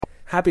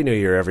Happy New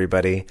Year,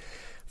 everybody.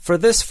 For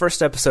this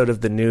first episode of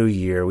the new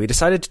year, we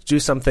decided to do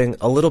something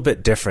a little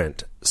bit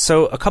different.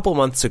 So a couple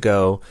months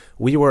ago,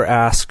 we were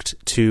asked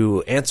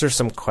to answer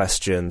some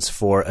questions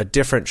for a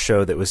different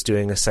show that was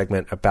doing a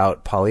segment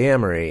about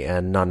polyamory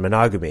and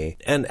non-monogamy.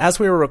 And as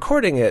we were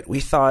recording it, we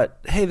thought,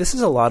 hey, this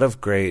is a lot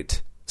of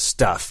great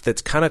stuff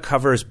that kind of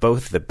covers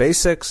both the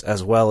basics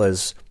as well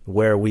as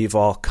where we've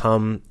all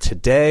come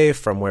today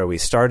from where we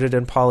started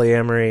in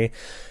polyamory,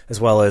 as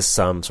well as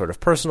some sort of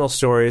personal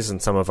stories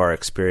and some of our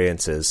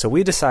experiences. So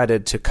we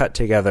decided to cut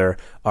together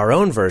our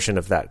own version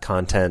of that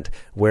content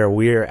where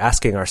we're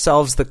asking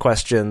ourselves the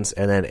questions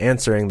and then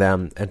answering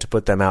them and to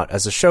put them out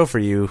as a show for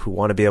you who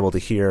want to be able to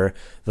hear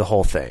the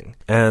whole thing.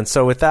 And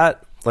so with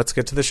that, let's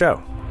get to the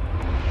show.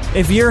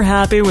 If you're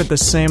happy with the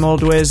same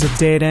old ways of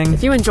dating,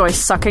 if you enjoy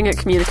sucking at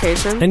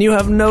communication, and you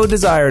have no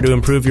desire to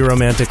improve your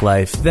romantic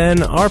life,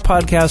 then our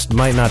podcast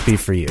might not be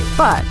for you.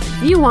 But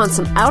if you want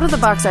some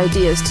out-of-the-box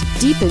ideas to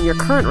deepen your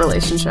current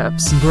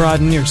relationships,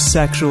 broaden your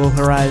sexual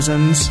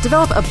horizons,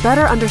 develop a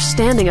better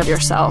understanding of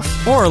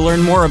yourself, or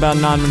learn more about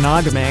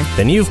non-monogamy,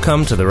 then you've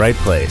come to the right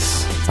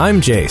place.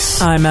 I'm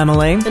Jace. I'm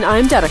Emily. And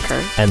I'm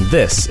Dedeker. And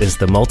this is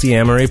the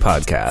Polyamory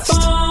Podcast.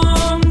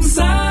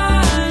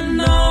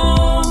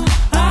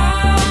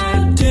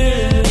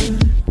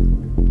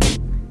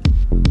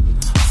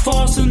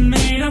 Forcing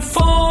me to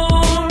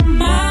form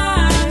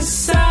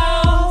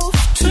myself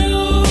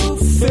to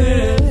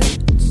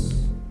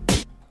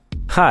fit.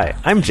 Hi,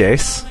 I'm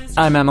Jace.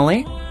 I'm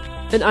Emily.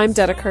 And I'm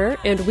Dedeker,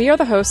 and we are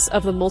the hosts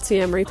of the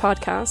Polyamory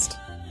Podcast.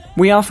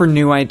 We offer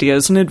new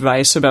ideas and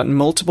advice about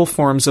multiple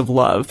forms of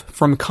love,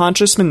 from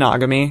conscious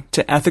monogamy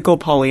to ethical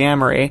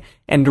polyamory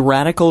and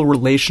radical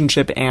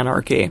relationship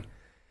anarchy.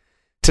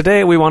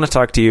 Today, we want to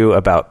talk to you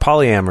about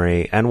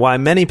polyamory and why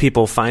many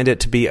people find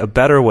it to be a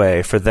better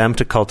way for them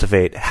to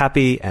cultivate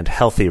happy and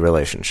healthy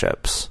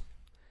relationships.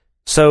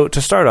 So,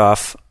 to start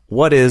off,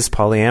 what is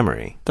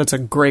polyamory? That's a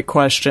great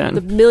question.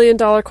 The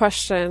million-dollar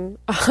question.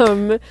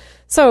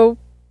 So,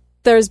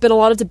 there's been a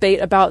lot of debate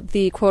about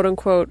the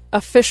quote-unquote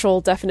official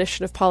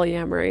definition of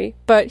polyamory,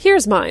 but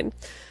here's mine.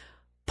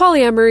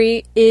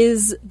 Polyamory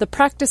is the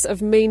practice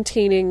of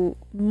maintaining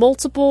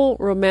multiple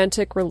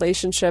romantic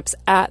relationships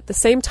at the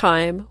same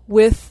time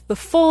with the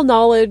full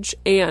knowledge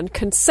and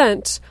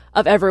consent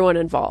of everyone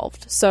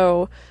involved.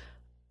 So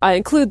I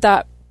include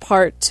that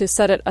part to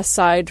set it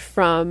aside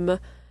from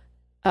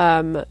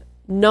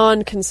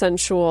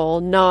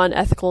non-consensual,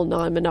 non-ethical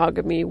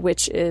non-monogamy,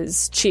 which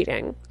is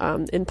cheating.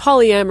 In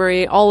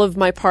polyamory, all of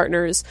my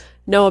partners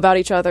know about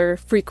each other,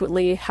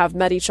 frequently have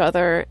met each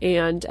other,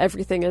 and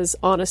everything is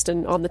honest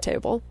and on the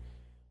table.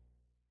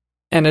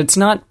 And it's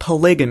not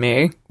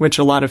polygamy, which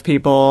a lot of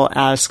people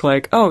ask,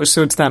 like, oh,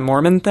 so it's that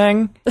Mormon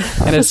thing?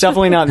 And it's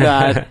definitely not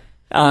that.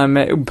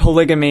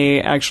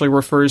 Polygamy actually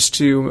refers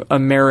to a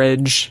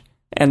marriage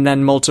and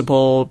then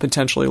multiple,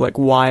 potentially, like,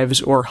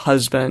 wives or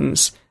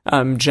husbands.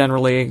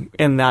 Generally,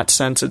 in that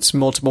sense, it's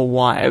multiple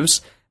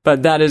wives.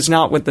 But that is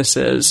not what this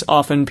is.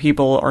 Often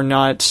people are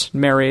not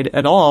married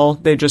at all.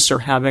 They just are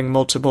having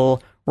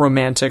multiple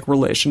romantic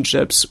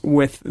relationships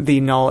with the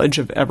knowledge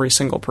of every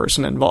single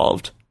person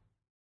involved.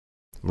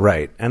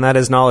 Right. And that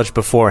is knowledge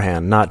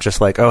beforehand, not just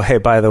like, oh, hey,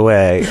 by the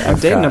way,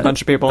 I've dated a bunch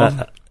of people.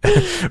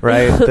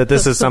 Right? That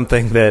this is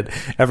something that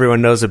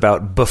everyone knows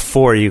about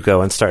before you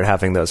go and start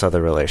having those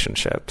other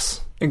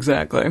relationships.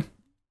 Exactly.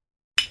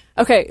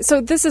 Okay,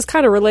 so this is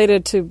kind of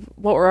related to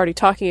what we're already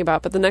talking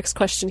about, but the next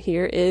question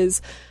here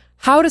is,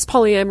 how does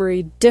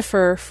polyamory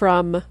differ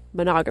from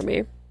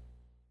monogamy?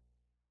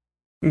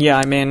 Yeah,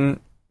 I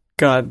mean,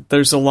 God,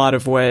 there's a lot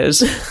of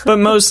ways. But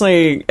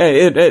mostly,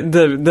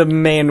 the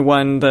main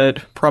one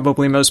that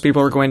probably most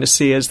people are going to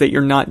see is that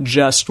you're not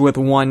just with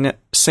one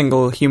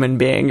single human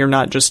being. You're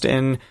not just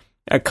in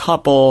a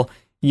couple.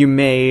 You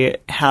may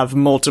have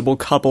multiple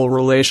couple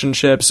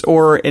relationships,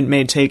 or it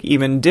may take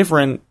even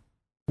different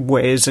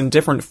ways and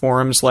different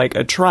forms, like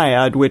a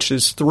triad, which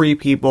is 3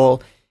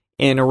 people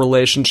in a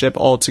relationship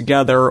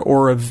altogether,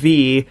 or a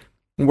V,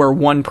 where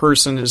one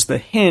person is the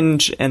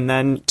hinge and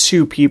then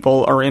 2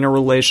 people are in a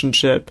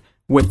relationship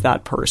with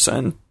that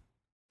person.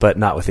 But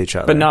not with each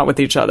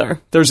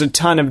other. There's a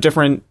ton of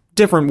different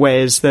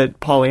ways that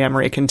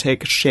polyamory can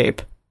take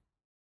shape.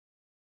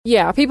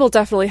 Yeah, people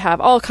definitely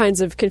have all kinds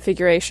of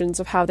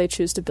configurations of how they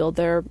choose to build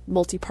their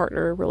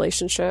multi-partner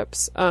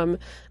relationships. I'm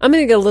going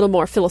to get a little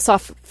more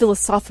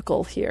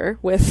philosophical here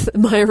with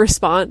my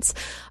response.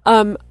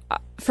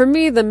 For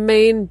me, the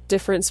main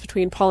difference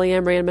between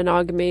polyamory and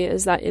monogamy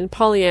is that in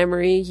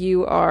polyamory,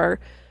 you are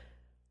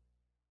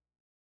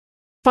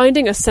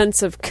finding a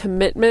sense of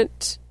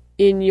commitment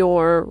in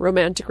your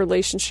romantic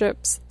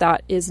relationships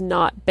that is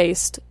not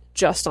based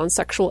just on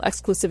sexual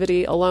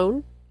exclusivity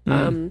alone.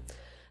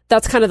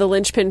 That's kind of the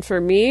linchpin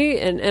for me,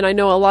 and I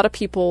know a lot of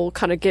people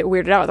kind of get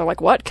weirded out. They're like,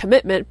 what?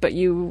 Commitment? But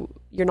you're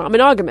not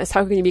monogamous.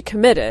 How can you be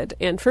committed?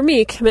 And for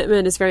me,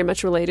 commitment is very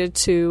much related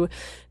to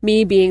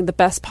me being the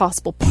best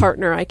possible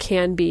partner I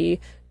can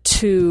be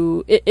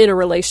in a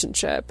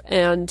relationship,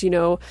 and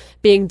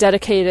being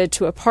dedicated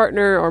to a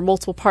partner or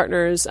multiple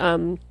partners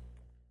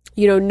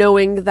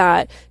knowing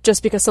that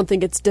just because something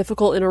gets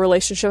difficult in a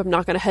relationship, I'm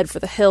not going to head for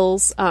the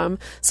hills.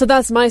 So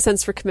that's my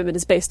sense for commitment,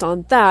 is based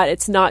on that.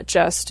 It's not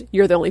just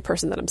you're the only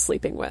person that I'm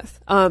sleeping with.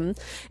 And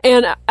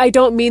I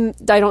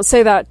don't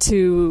say that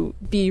to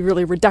be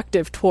really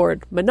reductive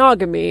toward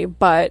monogamy,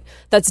 but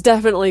that's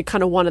definitely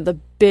kind of one of the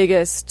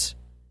biggest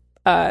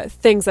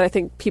things that I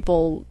think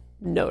people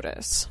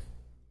notice.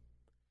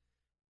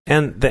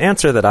 And the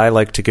answer that I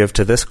like to give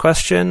to this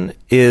question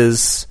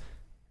is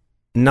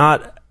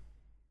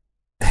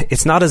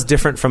it's not as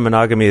different from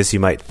monogamy as you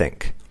might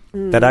think.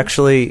 That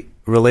actually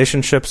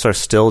relationships are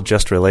still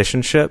just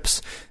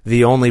relationships.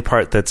 The only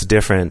part that's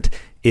different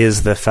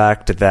is the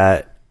fact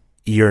that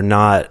you're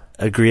not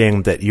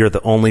agreeing that you're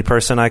the only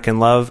person I can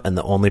love and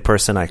the only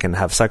person I can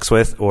have sex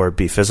with or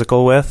be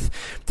physical with.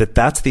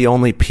 That's the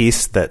only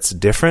piece that's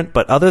different.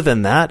 But other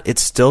than that, it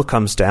still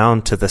comes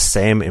down to the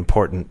same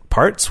important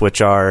parts,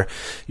 which are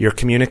your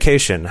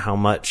communication, how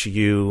much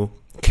you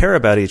care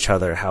about each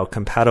other, how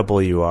compatible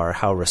you are,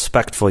 how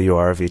respectful you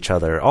are of each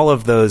other. All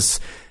of those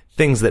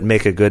things that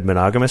make a good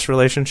monogamous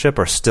relationship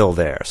are still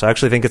there. So I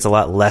actually think it's a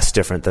lot less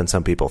different than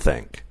some people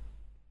think.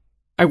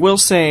 I will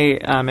say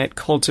it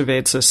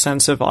cultivates a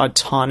sense of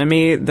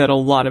autonomy that a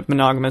lot of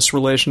monogamous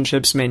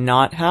relationships may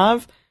not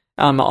have.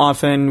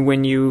 Often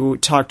when you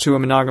talk to a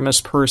monogamous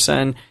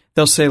person,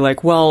 they'll say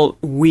like, well,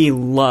 we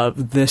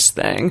love this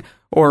thing,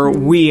 or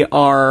we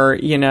are,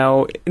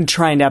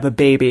 trying to have a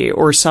baby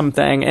or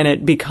something, and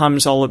it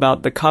becomes all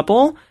about the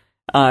couple.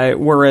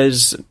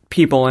 Whereas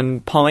people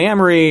in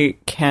polyamory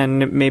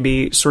can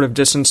maybe sort of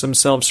distance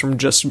themselves from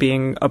just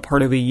being a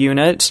part of a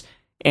unit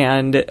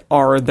and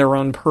are their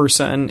own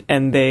person,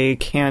 and they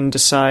can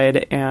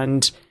decide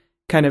and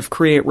kind of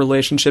create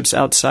relationships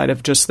outside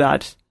of just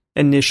that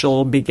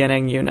initial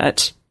beginning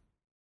unit.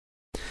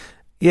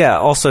 Yeah,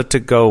 also to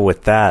go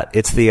with that,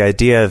 it's the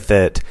idea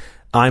that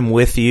I'm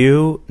with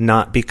you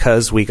not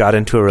because we got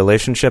into a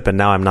relationship and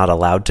now I'm not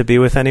allowed to be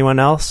with anyone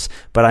else,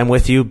 but I'm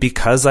with you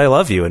because I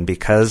love you and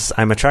because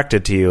I'm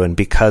attracted to you and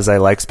because I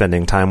like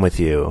spending time with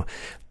you.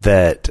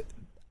 That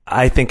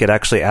I think it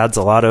actually adds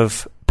a lot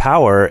of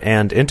power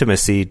and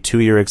intimacy to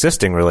your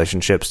existing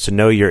relationships to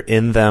know you're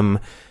in them,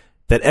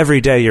 that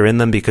every day you're in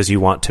them because you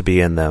want to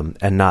be in them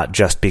and not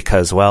just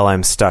because, well,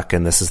 I'm stuck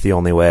and this is the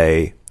only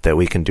way that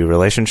we can do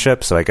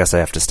relationships, so I guess I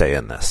have to stay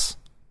in this.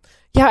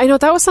 Yeah, I know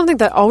that was something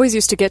that always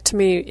used to get to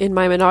me in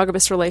my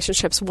monogamous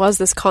relationships, was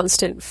this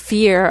constant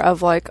fear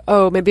of like,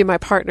 oh, maybe my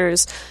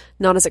partner's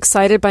not as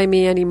excited by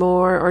me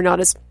anymore, or not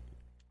as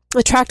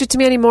attracted to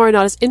me anymore,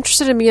 not as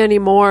interested in me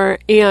anymore,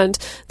 and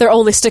they're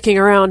only sticking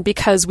around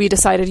because we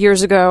decided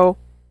years ago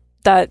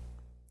that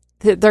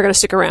they're going to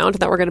stick around and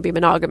that we're going to be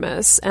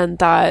monogamous, and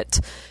that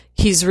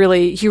he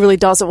really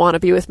doesn't want to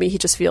be with me, he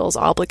just feels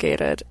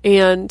obligated.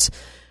 And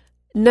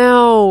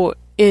now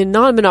in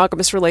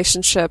non-monogamous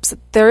relationships,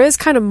 there is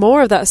kind of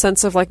more of that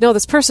sense of like, no,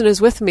 this person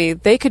is with me.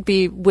 They could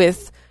be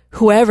with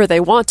whoever they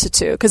wanted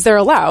to, because they're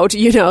allowed,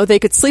 they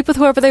could sleep with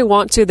whoever they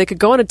want to. They could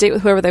go on a date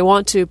with whoever they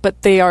want to,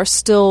 but they are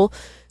still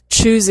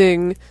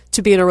choosing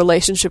to be in a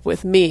relationship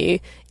with me,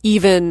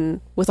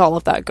 even with all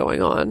of that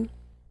going on.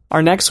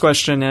 Our next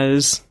question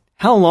is,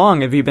 how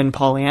long have you been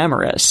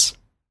polyamorous?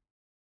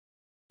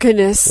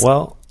 Goodness.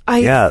 Well,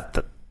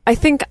 I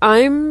think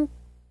I'm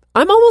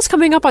almost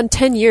coming up on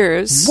 10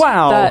 years.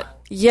 Wow.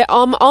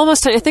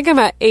 Almost 10. I think I'm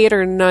at 8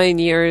 or 9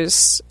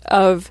 years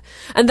of,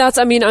 and that's,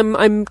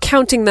 I'm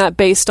counting that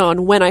based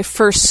on when I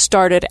first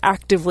started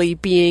actively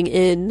being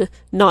in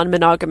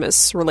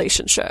non-monogamous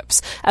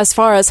relationships. As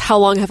far as how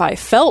long have I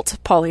felt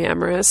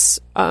polyamorous,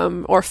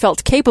 or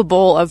felt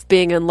capable of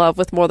being in love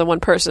with more than one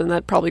person,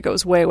 that probably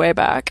goes way, way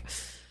back.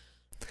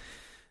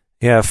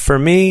 Yeah, for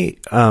me,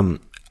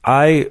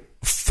 I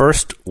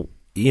first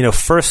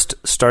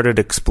started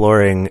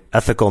exploring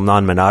ethical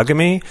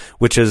non-monogamy,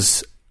 which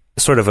is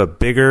sort of a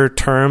bigger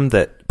term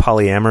that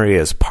polyamory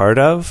is part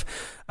of.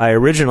 I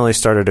originally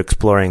started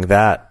exploring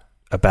that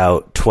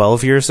about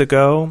 12 years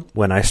ago,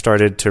 when I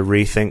started to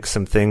rethink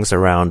some things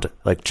around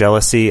like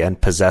jealousy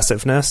and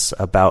possessiveness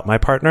about my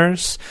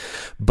partners.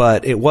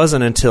 But it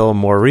wasn't until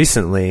more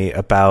recently,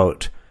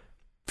 about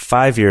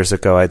 5 years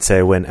ago, I'd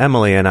say, when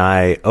Emily and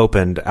I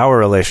opened our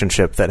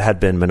relationship that had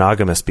been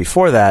monogamous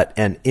before that,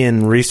 and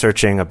in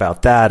researching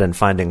about that and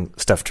finding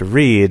stuff to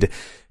read,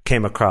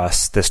 came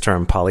across this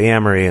term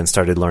polyamory and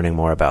started learning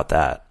more about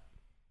that.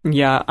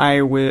 Yeah,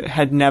 I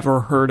had never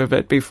heard of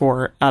it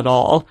before at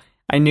all.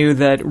 I knew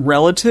that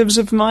relatives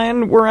of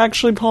mine were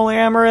actually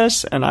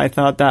polyamorous, and I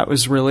thought that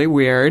was really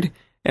weird,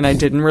 and I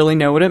didn't really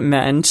know what it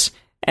meant.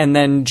 And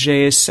then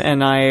Jace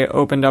and I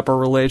opened up a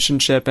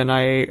relationship, and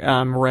I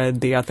read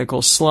The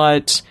Ethical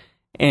Slut,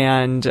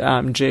 and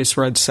Jace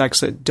read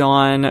Sex at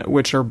Dawn,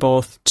 which are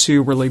both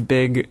two really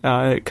big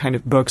kind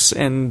of books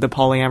in the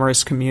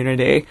polyamorous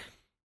community.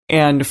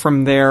 And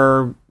from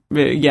there,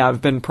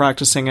 I've been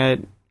practicing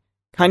it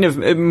kind of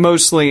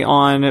mostly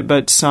on,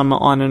 but some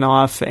on and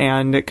off,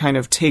 and kind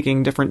of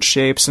taking different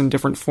shapes and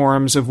different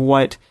forms of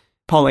what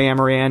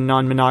polyamory and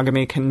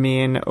non-monogamy can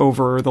mean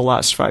over the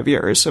last 5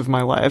 years of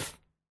my life.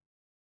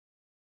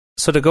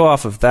 So to go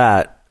off of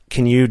that,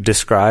 can you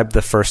describe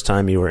the first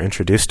time you were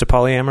introduced to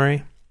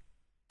polyamory?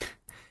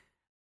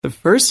 The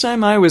first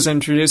time I was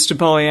introduced to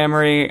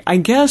polyamory, I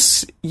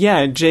guess,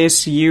 yeah,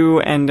 Jace,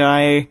 you and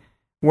I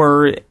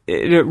were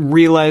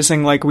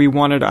realizing like we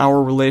wanted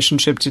our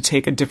relationship to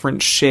take a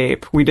different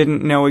shape. We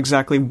didn't know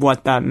exactly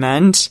what that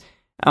meant,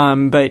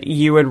 but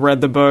you had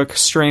read the book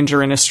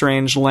Stranger in a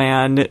Strange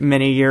Land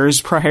many years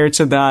prior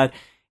to that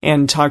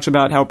and talked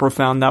about how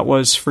profound that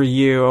was for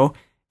you,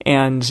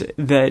 and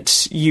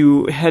that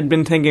you had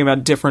been thinking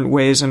about different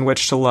ways in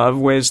which to love,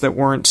 ways that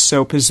weren't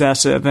so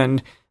possessive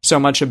and so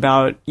much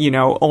about,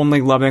 only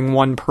loving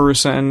one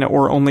person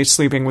or only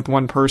sleeping with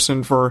one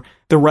person for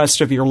the rest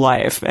of your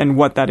life and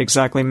what that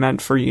exactly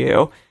meant for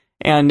you.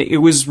 And it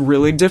was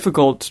really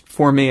difficult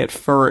for me at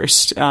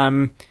first.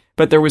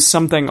 But there was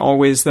something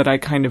always that I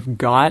kind of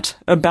got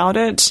about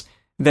it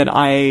that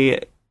I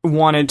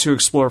wanted to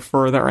explore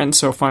further. And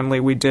so finally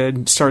we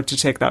did start to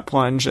take that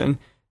plunge, and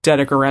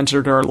Dedeker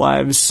entered our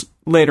lives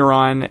later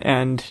on.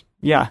 And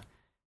yeah,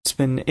 it's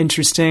been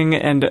interesting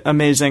and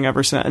amazing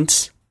ever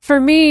since. For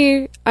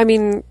me, I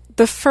mean,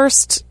 the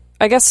first,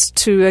 I guess,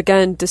 to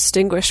again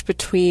distinguish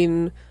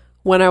between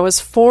when I was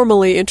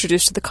formally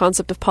introduced to the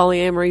concept of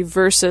polyamory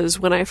versus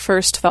when I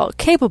first felt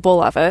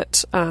capable of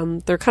it,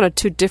 they're kind of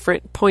two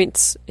different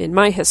points in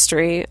my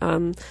history.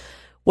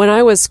 When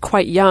I was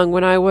quite young,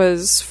 when I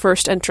was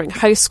first entering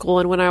high school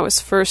and when I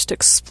was first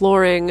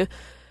exploring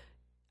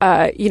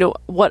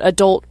what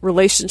adult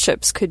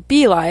relationships could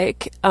be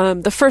like,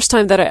 the first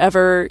time that I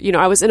ever,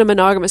 I was in a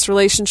monogamous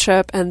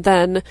relationship and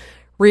then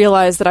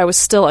realized that I was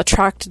still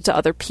attracted to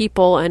other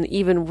people and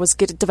even was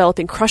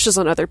developing crushes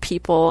on other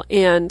people.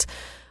 And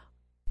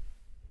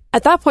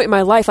at that point in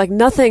my life, like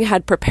nothing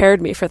had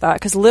prepared me for that,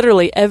 because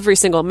literally every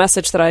single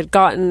message that I'd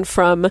gotten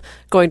from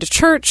going to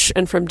church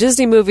and from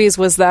Disney movies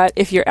was that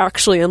if you're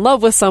actually in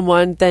love with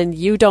someone, then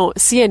you don't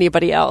see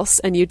anybody else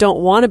and you don't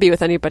want to be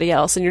with anybody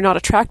else and you're not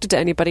attracted to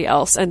anybody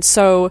else. And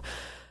so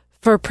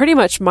for pretty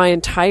much my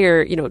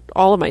entire,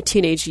 all of my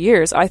teenage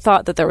years, I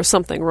thought that there was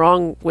something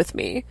wrong with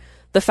me.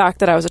 The fact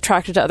that I was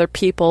attracted to other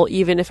people,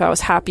 even if I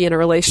was happy in a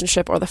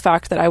relationship, or the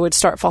fact that I would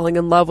start falling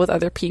in love with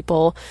other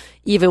people,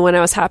 even when I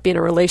was happy in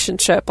a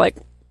relationship, like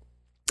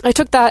I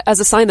took that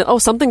as a sign that, oh,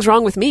 something's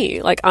wrong with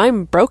me. Like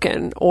I'm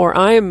broken, or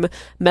I'm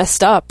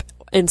messed up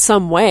in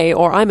some way,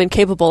 or I'm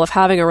incapable of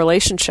having a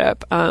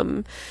relationship.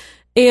 And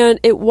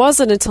it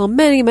wasn't until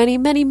many, many,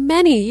 many,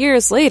 many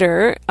years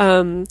later,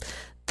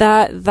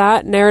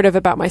 that narrative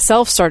about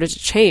myself started to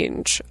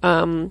change.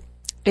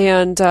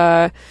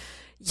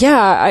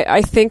 Yeah,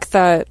 I think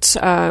that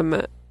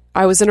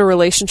I was in a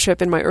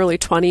relationship in my early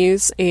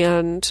 20s,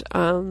 and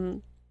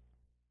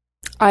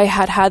I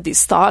had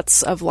these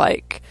thoughts of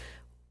like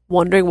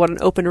wondering what an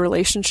open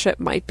relationship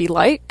might be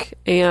like,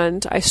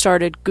 and I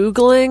started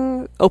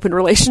Googling open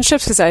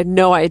relationships because I had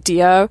no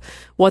idea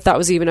what that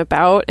was even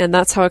about, and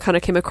that's how I kind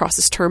of came across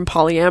this term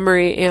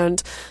polyamory.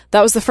 And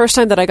that was the first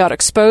time that I got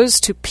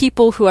exposed to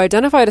people who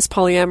identified as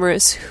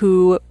polyamorous,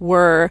 who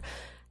were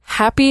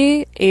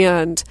happy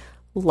and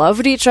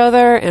loved each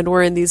other and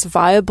were in these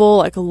viable,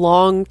 like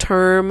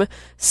long-term,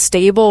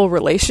 stable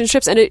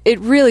relationships. And it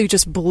really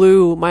just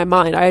blew my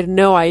mind. I had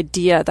no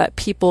idea that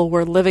people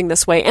were living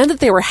this way, and that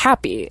they were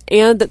happy,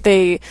 and that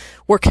they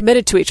were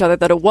committed to each other,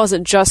 that it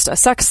wasn't just a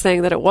sex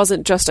thing, that it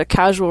wasn't just a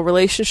casual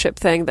relationship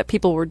thing, that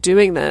people were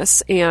doing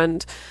this.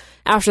 And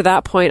after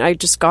that point, I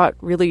just got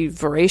really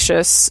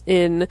voracious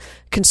in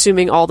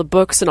consuming all the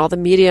books and all the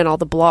media and all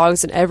the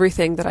blogs and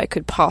everything that I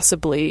could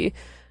possibly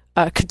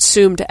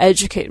consume to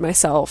educate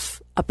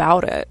myself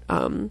about it.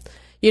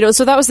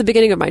 So that was the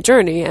beginning of my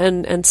journey.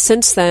 And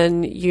since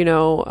then,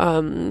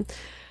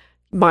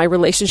 my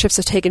relationships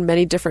have taken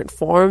many different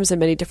forms and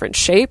many different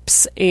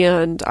shapes,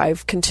 and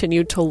I've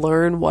continued to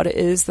learn what it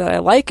is that I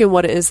like and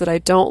what it is that I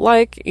don't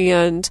like.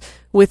 And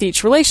with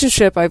each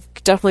relationship, I've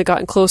definitely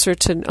gotten closer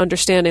to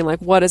understanding,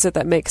 like, what is it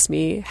that makes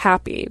me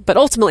happy? But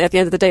ultimately, at the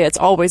end of the day, it's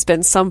always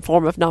been some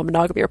form of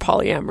non-monogamy or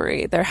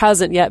polyamory. There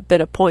hasn't yet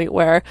been a point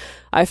where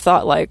I've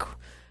thought, like,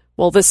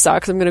 well, this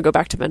sucks, I'm going to go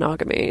back to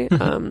monogamy.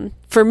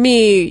 For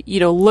me,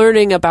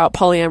 learning about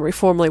polyamory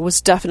formally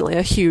was definitely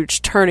a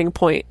huge turning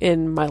point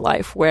in my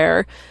life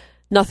where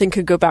nothing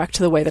could go back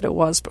to the way that it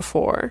was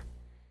before.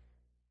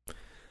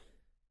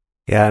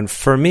 Yeah, and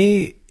for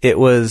me, it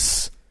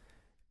was,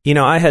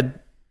 I had,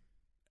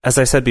 as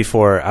I said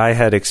before, I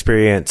had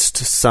experienced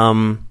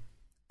some,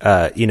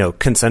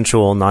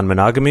 consensual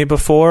non-monogamy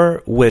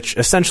before, which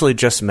essentially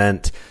just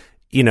meant,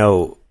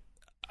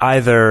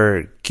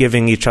 either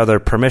giving each other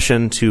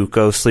permission to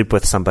go sleep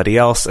with somebody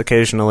else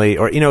occasionally,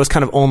 or, it was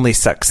kind of only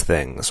sex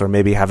things, or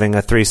maybe having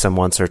a threesome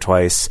once or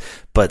twice,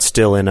 but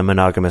still in a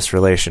monogamous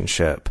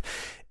relationship.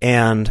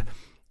 And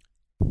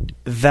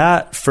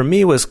that, for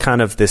me, was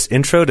kind of this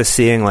intro to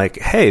seeing, like,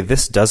 hey,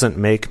 this doesn't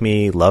make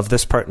me love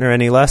this partner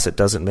any less. It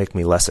doesn't make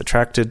me less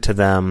attracted to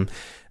them.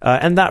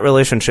 And that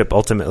relationship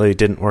ultimately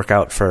didn't work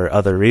out for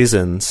other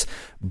reasons.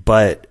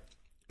 But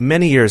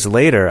many years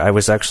later, I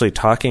was actually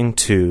talking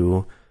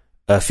to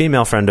a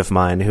female friend of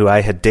mine who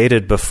I had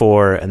dated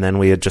before, and then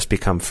we had just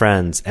become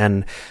friends.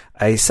 And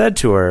I said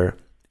to her,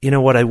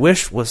 what I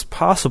wish was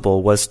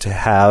possible was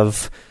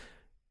to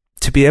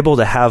be able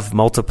to have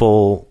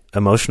multiple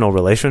emotional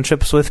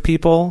relationships with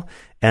people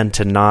and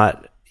to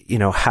not,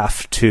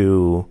 have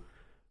to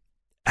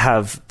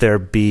have there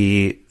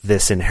be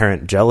this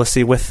inherent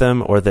jealousy with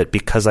them, or that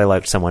because I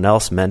liked someone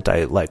else meant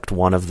I liked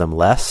one of them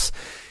less.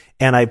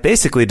 And I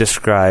basically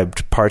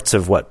described parts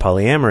of what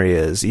polyamory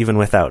is, even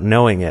without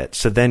knowing it.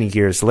 So then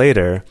years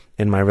later,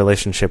 in my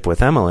relationship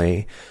with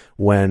Emily,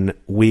 when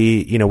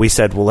we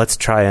said, well, let's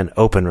try an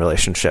open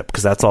relationship,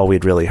 because that's all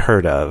we'd really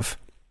heard of.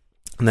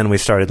 And then we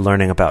started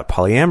learning about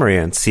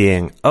polyamory and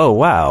seeing, oh,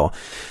 wow,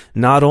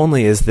 not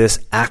only is this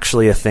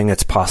actually a thing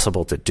it's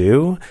possible to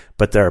do,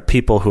 but there are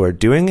people who are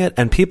doing it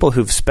and people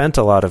who've spent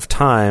a lot of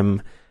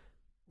time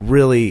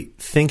really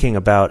thinking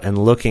about and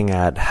looking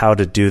at how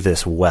to do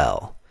this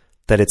well.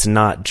 That it's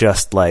not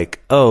just like,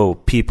 oh,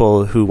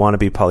 people who want to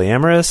be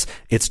polyamorous,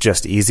 it's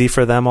just easy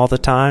for them all the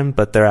time,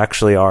 but there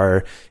actually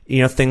are,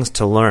 things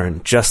to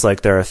learn, just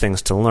like there are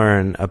things to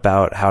learn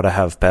about how to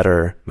have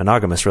better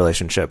monogamous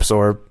relationships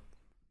or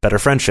better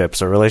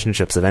friendships or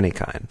relationships of any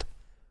kind.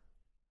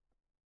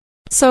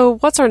 So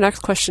what's our next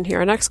question here?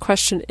 Our next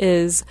question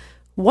is,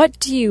 what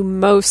do you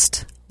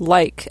most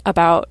like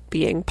about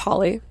being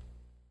poly?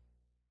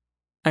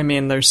 I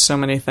mean, there's so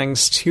many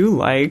things to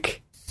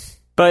like.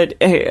 But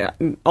hey,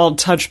 I'll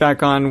touch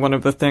back on one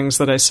of the things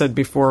that I said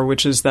before,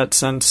 which is that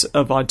sense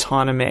of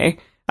autonomy.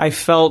 I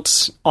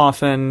felt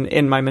often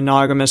in my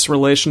monogamous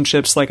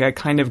relationships like I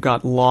kind of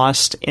got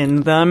lost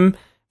in them,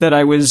 that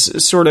I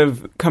was sort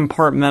of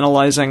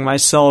compartmentalizing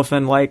myself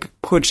and like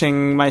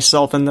putting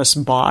myself in this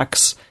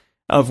box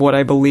of what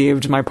I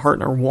believed my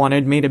partner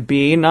wanted me to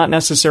be. Not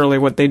necessarily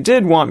what they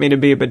did want me to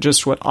be, but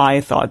just what I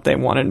thought they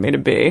wanted me to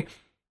be.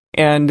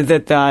 And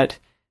that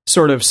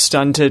sort of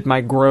stunted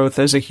my growth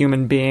as a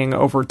human being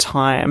over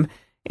time.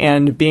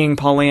 And being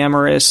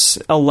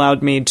polyamorous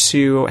allowed me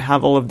to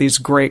have all of these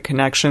great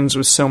connections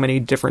with so many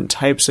different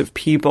types of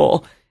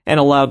people, and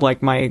allowed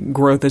like my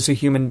growth as a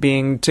human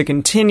being to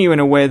continue in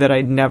a way that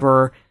I'd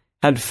never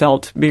had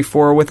felt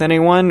before with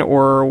anyone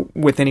or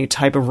with any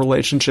type of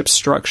relationship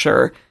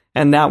structure.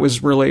 And that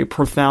was really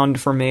profound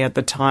for me at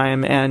the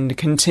time, and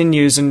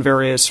continues in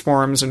various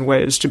forms and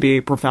ways to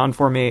be profound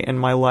for me in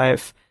my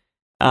life.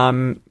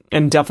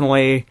 And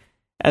definitely,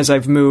 as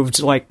I've moved,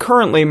 like,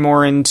 currently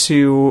more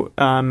into,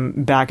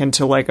 back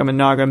into, like, a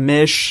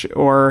monogamish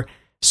or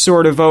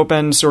sort of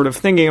open, sort of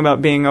thinking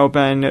about being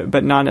open,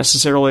 but not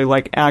necessarily,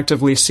 like,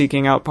 actively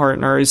seeking out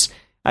partners,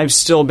 I've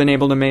still been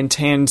able to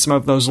maintain some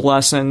of those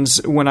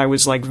lessons when I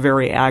was, like,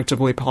 very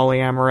actively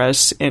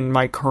polyamorous in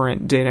my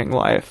current dating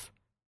life.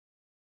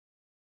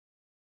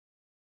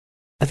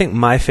 I think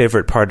my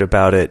favorite part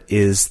about it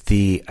is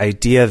the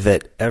idea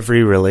that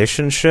every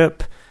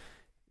relationship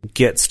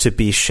gets to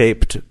be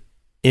shaped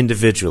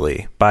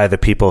individually by the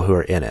people who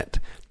are in it.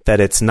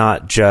 That it's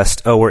not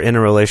just, oh, we're in a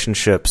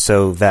relationship,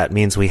 so that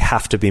means we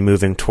have to be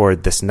moving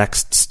toward this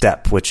next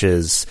step, which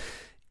is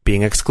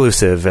being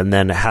exclusive, and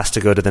then it has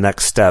to go to the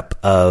next step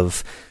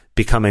of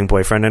becoming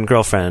boyfriend and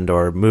girlfriend,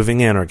 or moving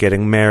in, or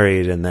getting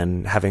married, and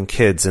then having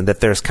kids, and that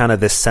there's kind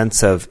of this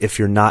sense of, if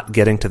you're not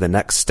getting to the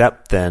next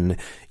step, then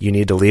you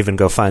need to leave and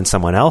go find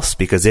someone else,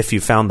 because if you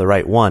found the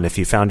right one, if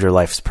you found your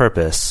life's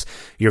purpose,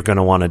 you're going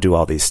to want to do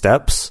all these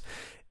steps.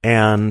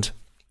 And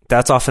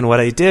that's often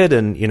what I did,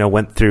 and,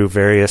 went through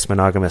various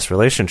monogamous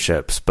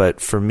relationships. But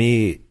for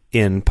me,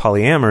 in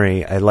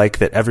polyamory, I like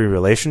that every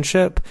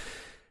relationship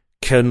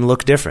can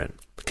look different,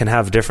 can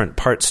have different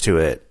parts to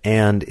it,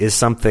 and is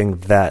something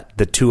that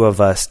the two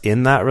of us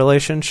in that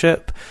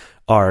relationship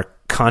are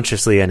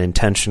consciously and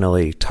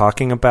intentionally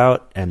talking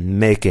about and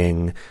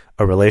making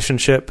a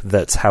relationship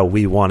that's how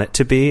we want it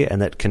to be,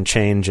 and that can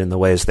change in the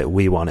ways that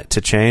we want it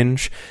to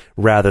change,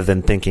 rather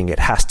than thinking it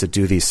has to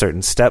do these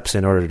certain steps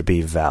in order to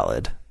be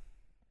valid.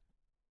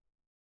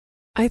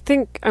 I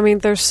think,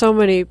 there's so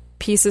many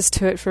pieces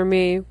to it for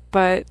me,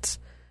 but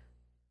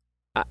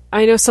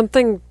I know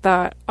something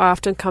that I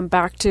often come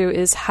back to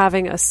is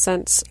having a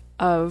sense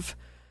of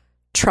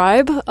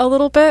tribe a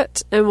little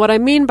bit. And what I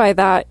mean by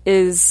that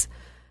is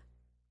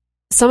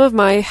some of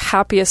my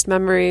happiest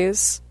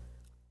memories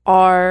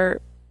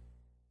are,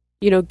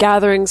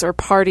 gatherings or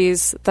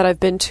parties that I've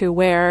been to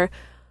where,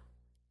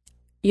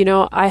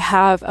 I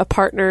have a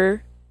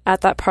partner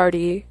at that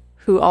party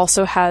who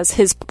also has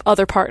his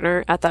other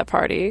partner at that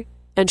party.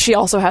 And she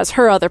also has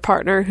her other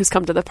partner who's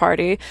come to the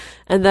party.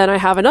 And then I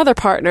have another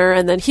partner,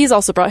 and then he's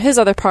also brought his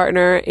other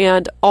partner.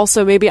 And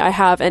also maybe I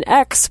have an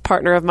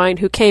ex-partner of mine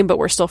who came, but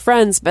we're still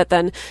friends, but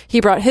then he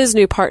brought his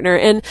new partner.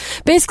 And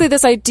basically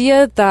this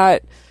idea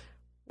that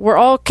we're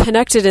all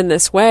connected in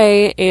this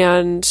way,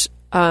 and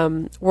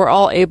we're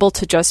all able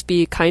to just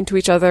be kind to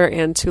each other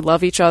and to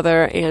love each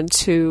other and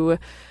to...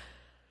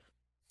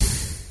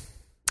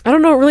 I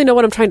don't really know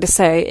what I'm trying to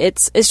say.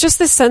 It's just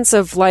this sense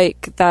of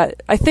like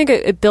that. I think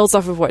it builds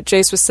off of what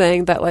Jace was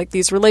saying, that like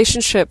these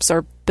relationships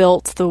are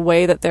built the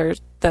way that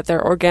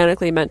they're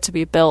organically meant to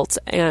be built,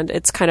 and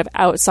it's kind of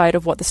outside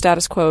of what the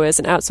status quo is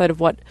and outside of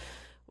what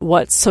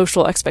what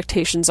social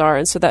expectations are.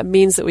 And so that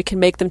means that we can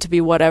make them to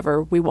be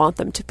whatever we want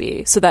them to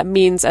be. So that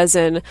means as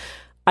in,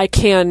 I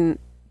can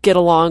get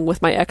along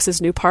with my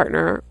ex's new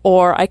partner,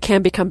 or I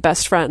can become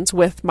best friends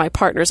with my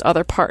partner's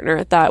other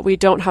partner, that we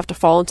don't have to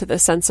fall into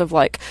this sense of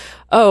like,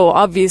 oh,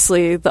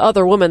 obviously the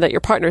other woman that your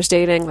partner's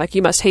dating, like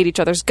you must hate each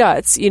other's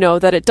guts,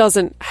 that it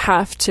doesn't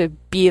have to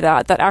be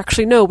that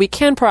actually, no, we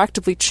can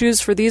proactively choose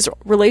for these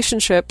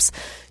relationships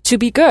to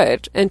be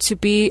good and to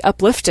be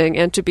uplifting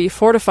and to be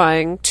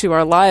fortifying to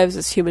our lives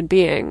as human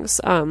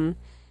beings.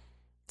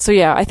 So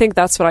yeah, I think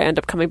that's what I end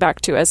up coming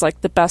back to as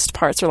like the best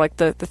parts, or like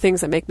the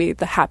things that make me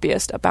the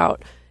happiest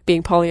about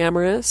being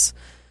polyamorous.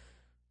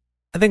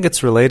 I think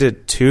it's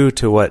related too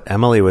to what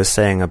Emily was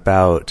saying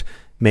about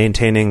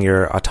maintaining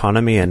your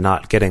autonomy and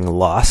not getting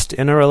lost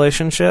in a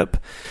relationship,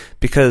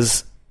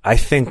 because I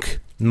think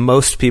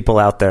most people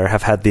out there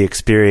have had the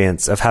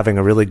experience of having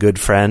a really good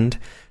friend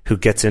who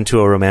gets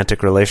into a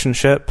romantic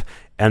relationship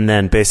and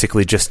then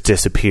basically just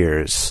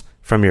disappears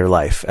from your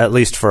life, at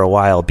least for a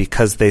while,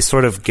 because they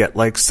sort of get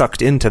like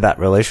sucked into that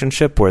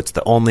relationship where it's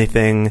the only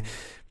thing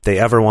they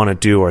ever want to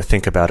do or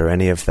think about or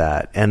any of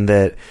that. And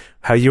that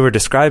how you were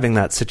describing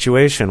that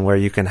situation where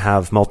you can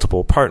have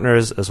multiple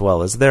partners as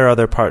well as their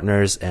other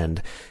partners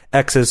and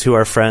exes who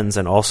are friends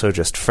and also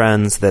just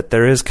friends, that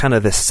there is kind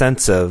of this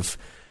sense of,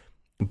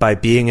 by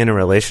being in a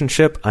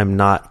relationship, I'm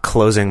not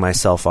closing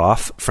myself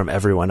off from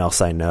everyone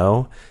else I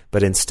know,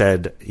 but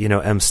instead,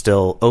 am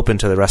still open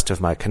to the rest of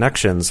my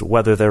connections,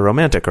 whether they're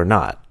romantic or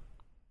not.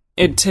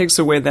 It takes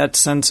away that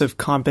sense of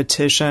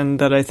competition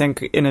that I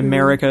think in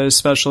America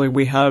especially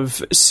we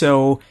have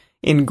so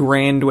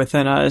ingrained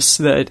within us,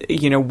 that,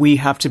 we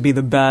have to be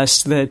the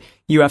best, that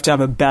you have to have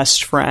a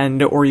best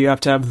friend, or you have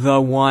to have the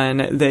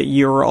one that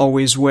you're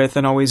always with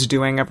and always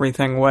doing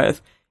everything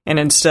with. And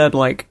instead,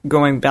 like,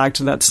 going back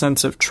to that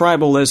sense of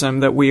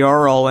tribalism, that we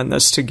are all in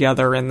this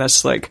together in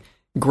this, like,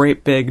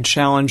 great big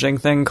challenging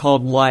thing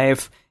called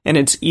life. And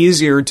it's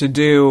easier to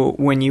do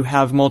when you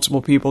have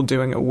multiple people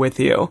doing it with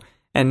you,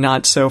 and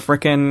not so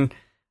frickin'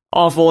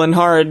 awful and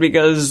hard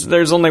because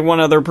there's only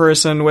one other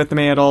person with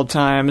me at all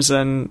times.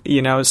 And,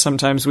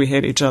 sometimes we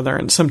hate each other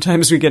and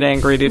sometimes we get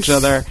angry at each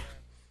other.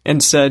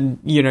 Instead,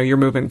 you're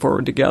moving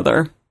forward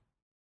together.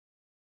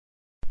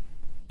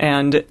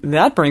 And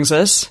that brings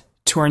us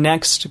to our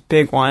next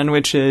big one,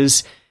 which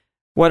is,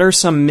 what are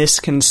some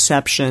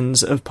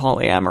misconceptions of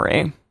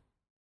polyamory?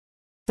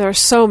 There are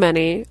so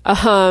many.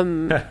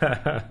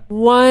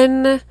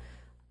 One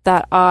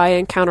that I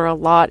encounter a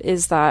lot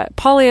is that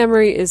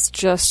polyamory is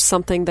just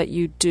something that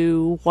you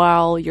do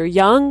while you're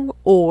young,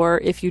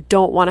 or if you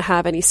don't want to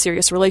have any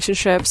serious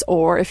relationships,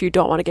 or if you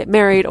don't want to get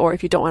married, or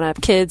if you don't want to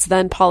have kids,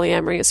 then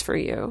polyamory is for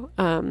you.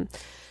 And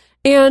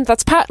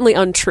that's patently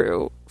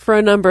untrue for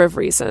a number of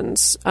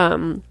reasons.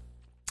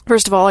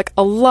 First of all, like,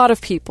 a lot of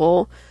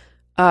people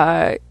who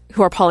are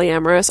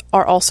polyamorous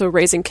are also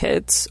raising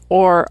kids,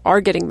 or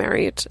are getting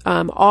married,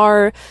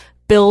 are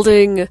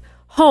building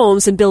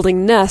homes and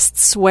building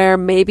nests where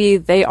maybe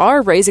they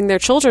are raising their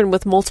children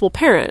with multiple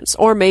parents,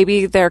 or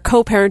maybe they're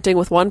co-parenting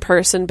with one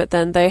person, but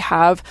then they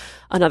have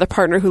another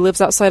partner who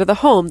lives outside of the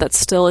home that's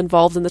still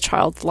involved in the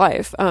child's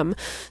life.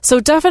 So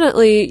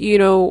definitely,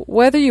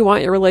 whether you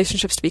want your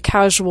relationships to be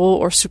casual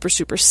or super,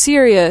 super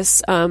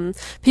serious,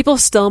 people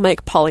still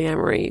make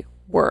polyamory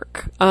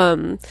work.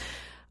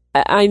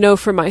 I know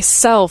for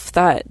myself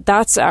that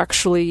that's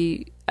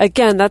actually,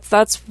 again,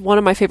 that's one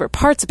of my favorite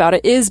parts about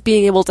it, is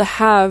being able to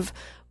have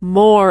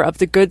more of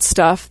the good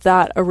stuff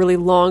that a really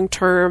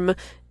long-term,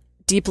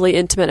 deeply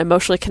intimate,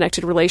 emotionally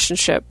connected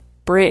relationship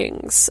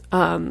brings.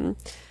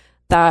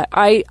 That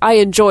I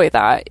enjoy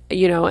that,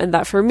 and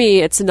that for me,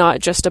 it's not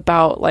just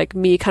about like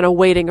me kind of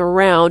waiting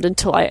around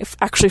until I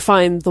actually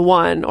find the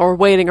one, or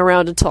waiting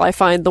around until I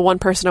find the one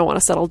person I want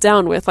to settle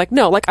down with. Like,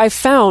 no, like, I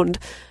found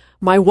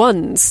my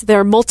ones. There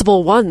are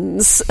multiple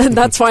ones, and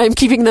that's why I'm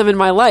keeping them in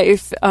my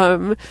life.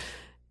 So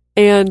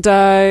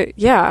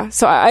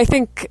I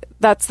think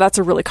that's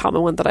a really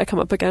common one that I come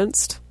up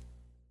against.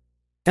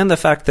 And the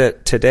fact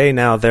that today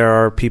now there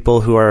are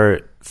people who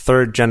are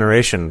third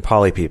generation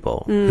poly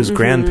people, whose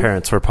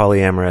grandparents were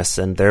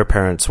polyamorous and their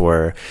parents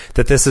were,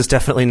 that this is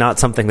definitely not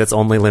something that's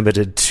only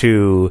limited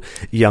to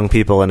young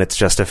people and it's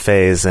just a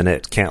phase and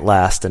it can't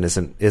last and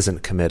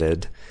isn't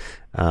committed.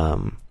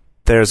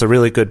 There's a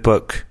really good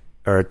book,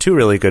 or two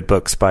really good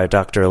books by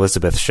Dr.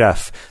 Elizabeth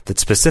Sheff that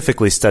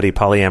specifically study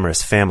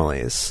polyamorous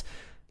families.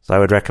 So I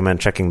would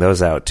recommend checking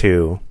those out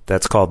too.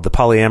 That's called The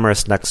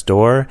Polyamorous Next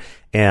Door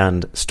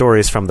and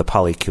Stories from the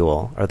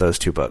Polycule are those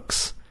two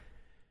books.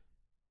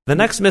 The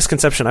next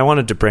misconception I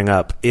wanted to bring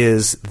up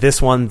is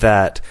this one,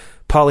 that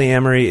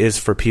polyamory is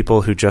for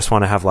people who just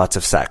want to have lots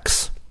of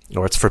sex,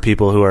 or it's for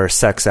people who are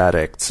sex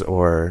addicts,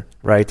 or,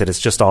 right, that it's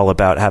just all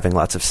about having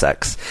lots of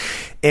sex.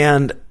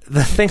 And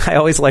the thing I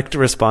always like to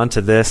respond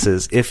to this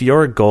is, if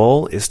your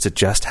goal is to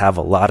just have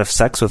a lot of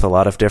sex with a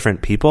lot of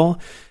different people,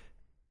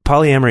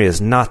 polyamory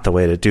is not the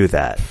way to do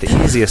that.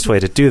 The easiest way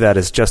to do that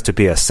is just to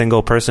be a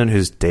single person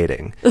who's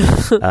dating,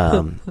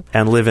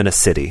 and live in a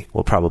city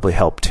will probably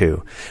help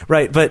too.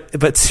 Right.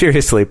 But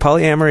seriously,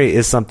 polyamory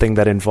is something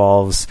that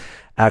involves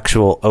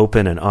actual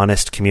open and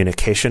honest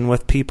communication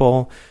with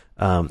people.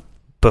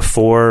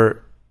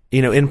 Before,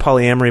 in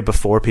polyamory,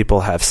 before people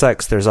have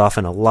sex, there's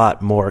often a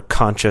lot more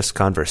conscious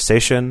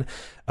conversation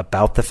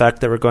about the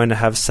fact that we're going to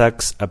have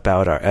sex,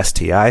 about our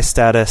STI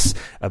status,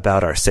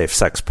 about our safe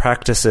sex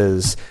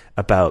practices,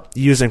 about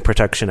using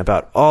protection,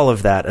 about all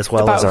of that, as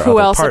well as our other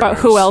partners. About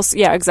who else,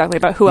 yeah, exactly,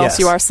 about who else Yes.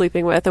 you are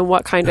sleeping with and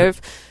what kind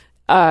of,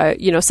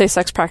 safe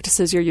sex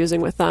practices you're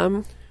using with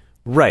them.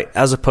 Right,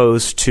 as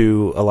opposed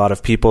to a lot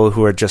of people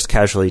who are just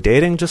casually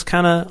dating, just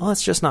kind of,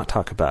 let's just not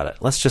talk about it.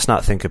 Let's just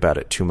not think about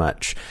it too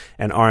much,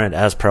 and aren't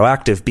as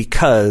proactive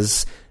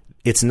because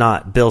it's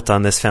not built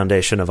on this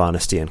foundation of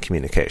honesty and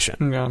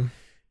communication. Yeah.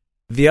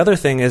 The other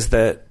thing is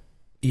that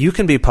you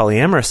can be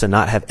polyamorous and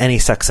not have any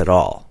sex at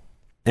all.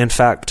 In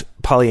fact,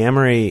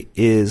 polyamory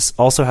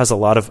also has a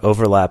lot of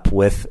overlap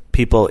with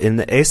people in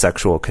the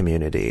asexual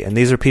community. And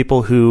these are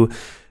people who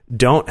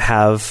don't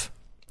have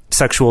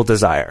sexual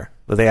desire.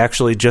 They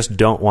actually just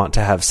don't want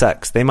to have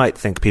sex. They might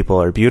think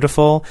people are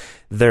beautiful.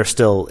 They're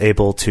still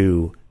able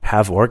to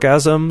have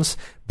orgasms,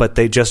 but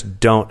they just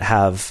don't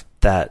have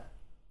that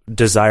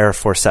desire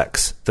for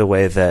sex the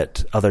way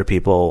that other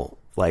people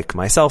like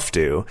myself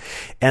do.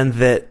 And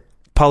that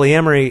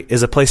polyamory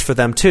is a place for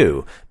them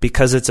too,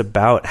 because it's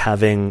about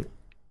having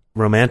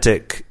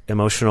romantic,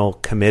 emotional,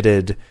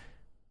 committed,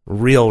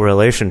 real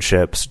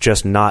relationships,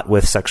 just not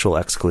with sexual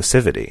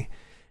exclusivity.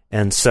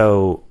 And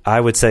so I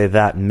would say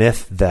that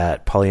myth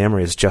that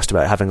polyamory is just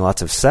about having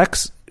lots of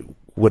sex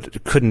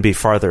couldn't be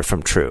farther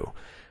from true.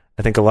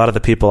 I think a lot of the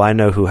people I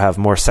know who have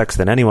more sex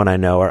than anyone I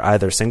know are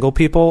either single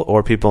people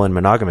or people in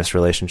monogamous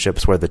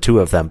relationships where the two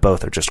of them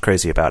both are just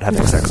crazy about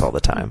having sex all the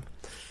time.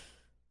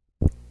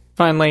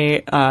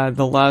 Finally,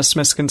 the last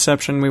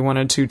misconception we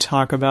wanted to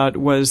talk about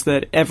was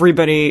that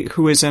everybody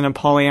who is in a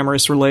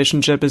polyamorous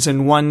relationship is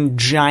in one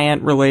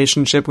giant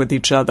relationship with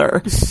each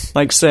other.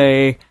 Like,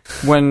 say,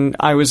 when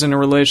I was in a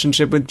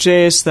relationship with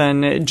Jace,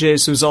 then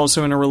Jace was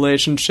also in a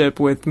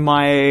relationship with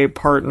my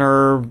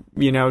partner,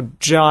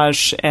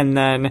 Josh, and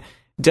then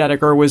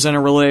Dedeker was in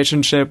a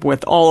relationship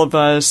with all of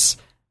us.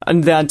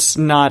 And that's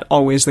not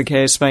always the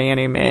case by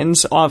any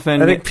means.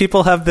 Often, I think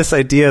people have this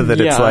idea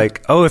that it's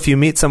like, oh, if you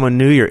meet someone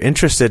new you're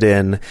interested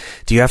in,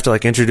 do you have to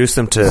introduce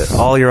them to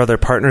all your other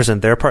partners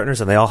and their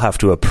partners, and they all have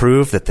to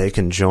approve that they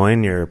can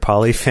join your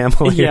poly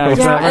family? Yeah,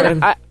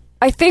 and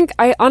I think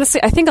a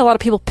lot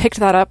of people picked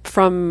that up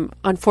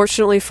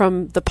unfortunately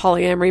from the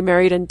polyamory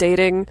married and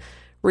dating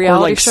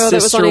reality show that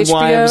was on HBO. Sister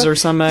Wives or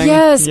something.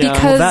 Yes,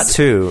 because that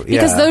too.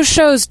 Yeah. Because those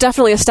shows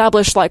definitely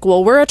established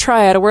we're a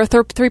triad, or we're a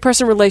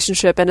three-person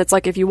relationship, and it's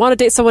if you want to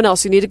date someone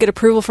else, you need to get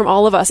approval from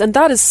all of us, and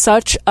that is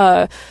such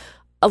a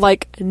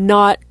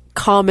not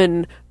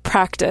common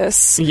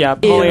practice. Yeah,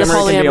 in the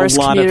polyamorous can be a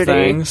lot community. Of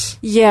things.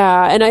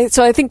 Yeah, and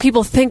I think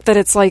people think that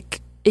it's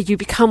you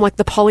become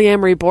the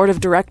polyamory board of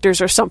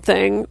directors or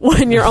something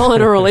when you're all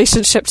in a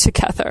relationship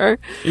together.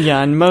 Yeah,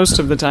 and most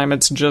of the time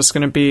it's just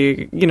going to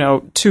be,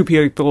 two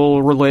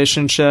people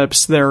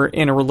relationships. They're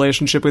in a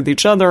relationship with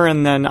each other,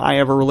 and then I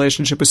have a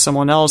relationship with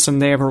someone else,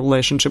 and they have a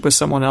relationship with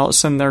someone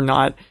else, and they're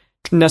not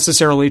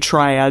necessarily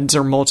triads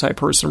or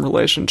multi-person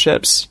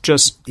relationships,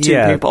 just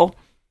two people.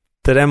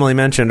 That Emily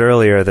mentioned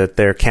earlier, that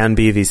there can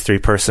be these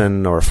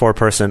 3-person or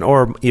 4-person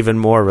or even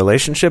more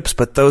relationships,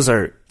 but those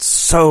are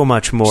so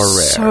much more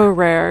rare. So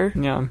rare.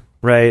 Yeah.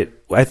 Right?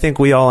 I think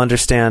we all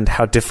understand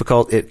how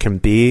difficult it can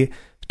be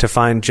to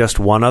find just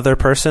one other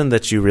person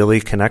that you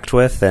really connect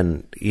with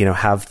and,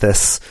 have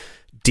this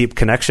deep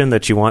connection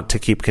that you want to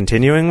keep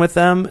continuing with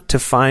them. To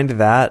find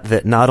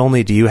that not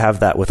only do you have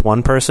that with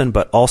one person,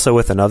 but also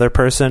with another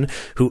person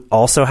who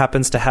also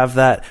happens to have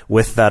that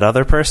with that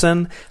other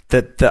person,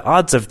 that the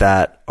odds of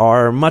that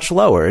are much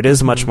lower. It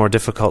is much more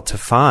difficult to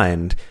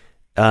find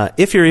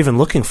if you're even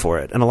looking for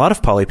it. And a lot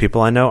of poly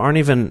people I know aren't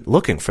even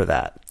looking for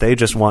that. They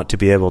just want to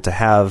be able to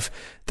have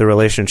the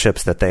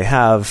relationships that they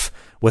have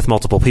with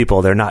multiple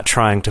people. They're not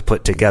trying to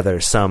put together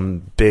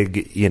some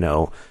big,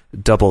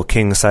 double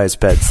king-size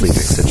bed sleeping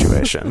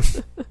situation.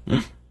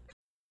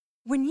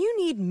 When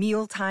you need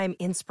mealtime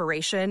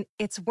inspiration,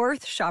 it's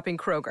worth shopping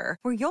Kroger,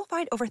 where you'll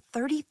find over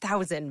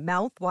 30,000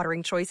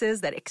 mouth-watering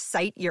choices that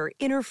excite your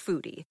inner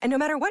foodie. And no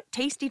matter what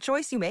tasty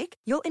choice you make,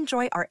 you'll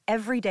enjoy our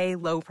everyday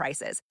low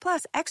prices,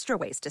 plus extra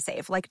ways to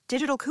save, like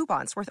digital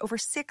coupons worth over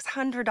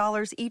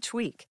 $600 each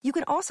week. You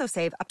can also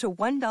save up to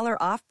 $1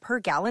 off per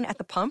gallon at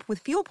the pump with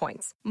fuel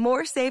points.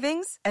 More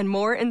savings and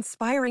more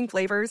inspiring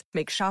flavors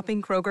make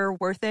shopping Kroger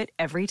worth it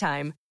every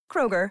time.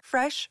 Kroger,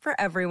 fresh for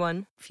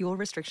everyone. Fuel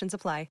restrictions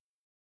apply.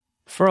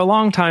 For a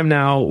long time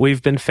now,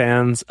 we've been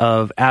fans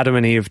of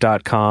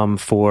adamandeve.com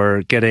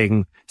for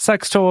getting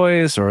sex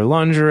toys or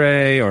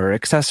lingerie or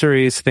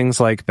accessories, things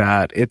like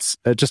that. It's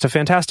just a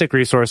fantastic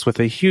resource with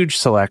a huge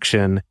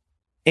selection.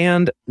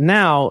 And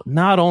now,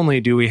 not only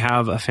do we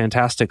have a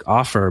fantastic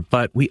offer,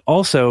 but we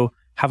also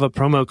have a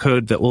promo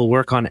code that will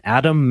work on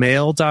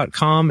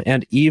AdamMail.com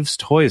and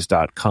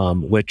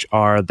EvesToys.com, which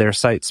are their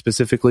sites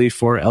specifically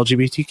for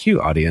LGBTQ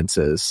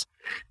audiences.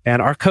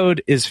 And our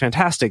code is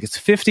fantastic. It's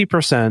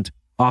 50%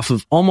 off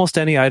of almost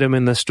any item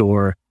in the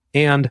store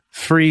and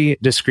free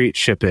discreet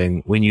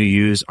shipping when you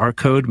use our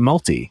code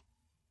MULTI.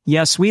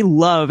 Yes, we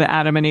love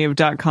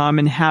AdamandEve.com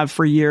and have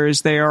for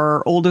years. They are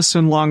our oldest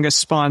and longest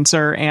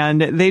sponsor,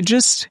 and they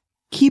just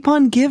keep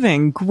on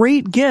giving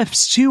great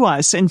gifts to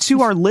us and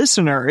to our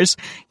listeners.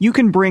 You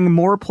can bring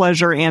more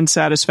pleasure and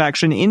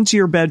satisfaction into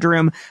your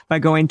bedroom by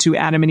going to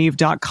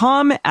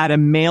AdamandEve.com,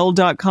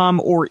 AdamMail.com,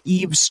 or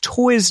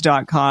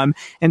EvesToys.com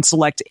and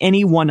select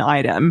any one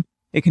item.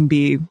 It can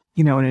be,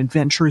 an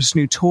adventurous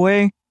new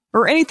toy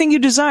or anything you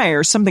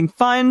desire, something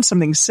fun,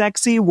 something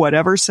sexy,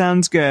 whatever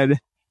sounds good.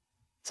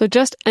 So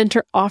just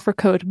enter offer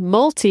code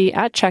MULTI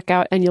at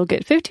checkout and you'll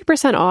get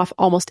 50% off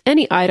almost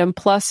any item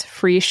plus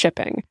free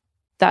shipping.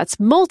 That's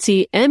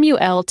MULTI,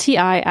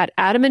 M-U-L-T-I, at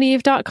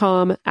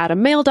AdamandEve.com,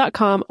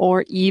 AdamMail.com,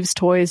 or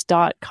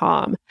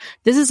EvesToys.com.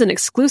 This is an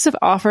exclusive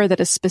offer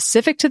that is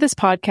specific to this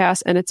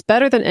podcast, and it's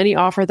better than any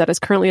offer that is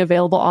currently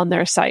available on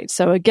their site.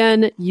 So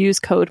again, use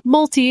code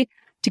MULTI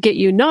to get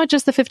you not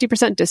just the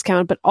 50%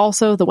 discount, but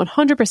also the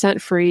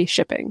 100% free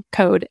shipping.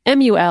 Code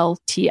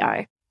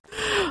MULTI.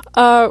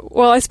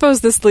 Well, I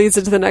suppose this leads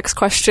into the next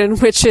question,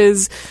 which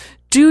is,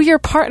 do your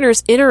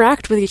partners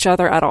interact with each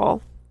other at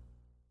all?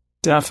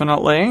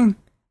 Definitely.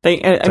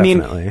 I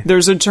mean,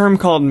 there's a term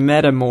called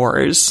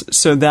metamors,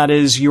 so that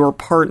is your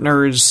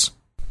partner's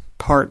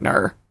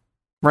partner,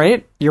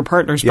 right? Your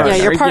partner's partner.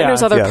 Yeah, your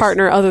partner's other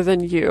partner other than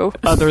you.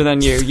 Other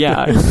than you,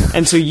 yeah.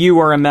 And so you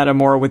are a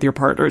metamor with your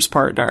partner's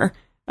partner,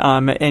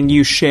 and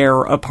you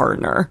share a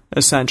partner,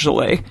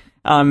 essentially.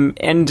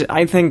 And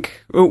I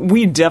think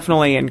we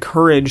definitely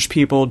encourage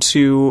people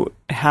to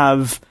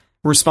have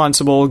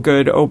responsible,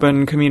 good,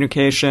 open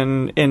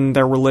communication in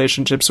their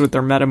relationships with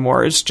their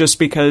metamors, just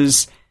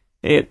because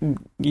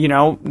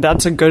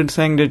that's a good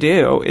thing to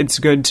do. It's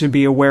good to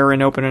be aware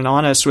and open and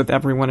honest with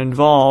everyone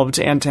involved,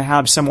 and to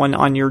have someone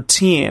on your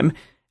team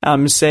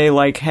say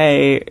like,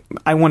 hey,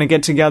 I want to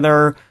get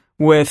together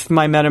with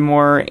my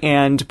metamor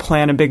and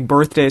plan a big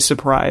birthday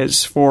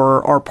surprise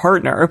for our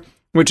partner,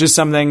 which is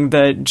something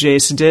that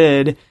Jace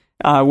did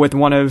with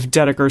one of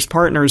Dedeker's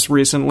partners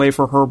recently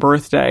for her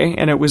birthday,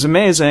 and it was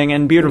amazing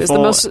and beautiful.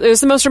 It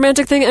was the most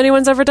romantic thing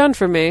anyone's ever done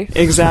for me.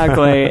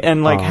 Exactly.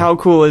 And how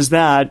cool is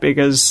that?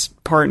 Because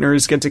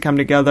partners get to come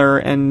together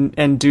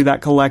and do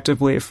that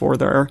collectively for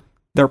their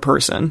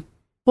person.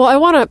 Well, I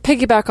want to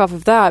piggyback off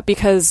of that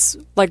because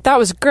that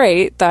was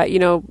great that,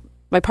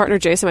 my partner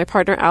Jason, my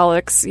partner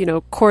Alex,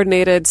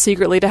 coordinated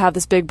secretly to have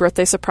this big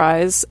birthday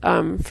surprise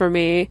for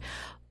me.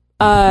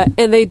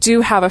 And they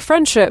do have a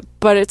friendship,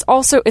 but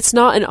it's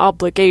not an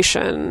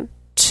obligation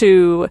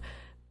to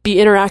be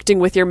interacting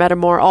with your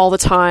metamor all the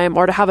time,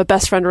 or to have a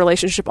best friend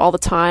relationship all the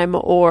time,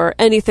 or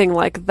anything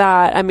like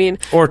that. I mean,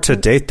 or to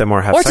date them,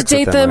 or have sex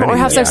with them, or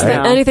have sex with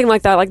them, anything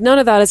like that. None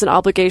of that is an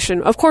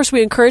obligation. Of course,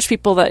 we encourage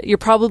people that you're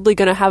probably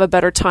going to have a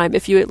better time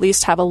if you at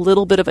least have a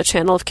little bit of a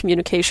channel of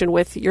communication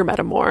with your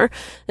metamor.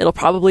 It'll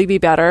probably be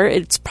better.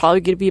 It's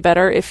probably going to be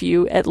better if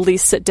you at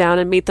least sit down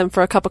and meet them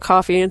for a cup of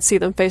coffee and see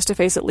them face to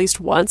face at least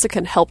once. It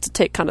can help to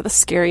take kind of the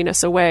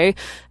scariness away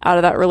out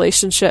of that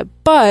relationship.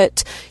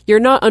 But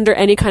you're not under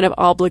any kind of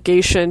obligation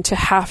to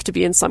have to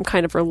be in some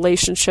kind of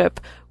relationship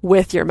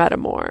with your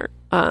metamor.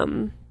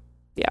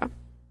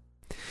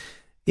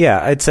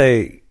 Yeah, I'd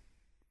say,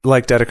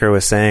 like Dedeker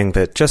was saying,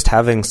 that just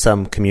having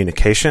some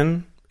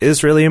communication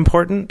is really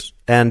important,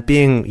 and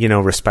being,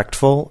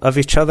 respectful of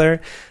each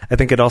other. I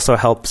think it also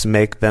helps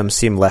make them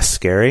seem less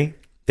scary.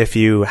 If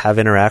you have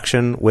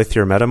interaction with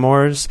your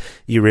metamors,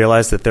 you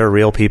realize that they're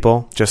real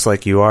people, just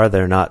like you are.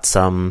 They're not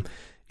some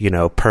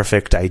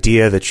perfect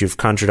idea that you've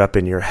conjured up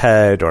in your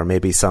head, or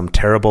maybe some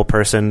terrible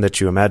person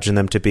that you imagine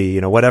them to be.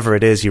 Whatever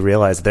it is, you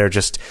realize they're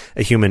just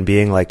a human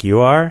being like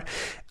you are.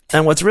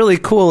 And what's really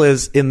cool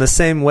is, in the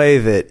same way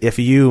that if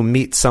you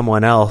meet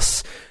someone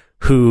else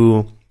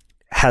who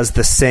has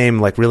the same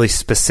really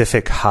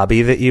specific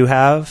hobby that you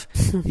have,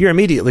 you're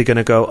immediately going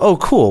to go, oh,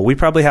 cool, we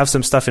probably have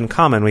some stuff in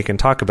common. We can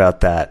talk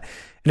about that.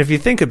 And if you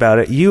think about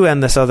it, you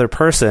and this other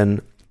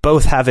person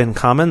both have in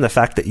common the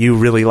fact that you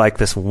really like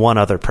this one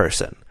other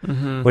person,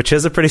 which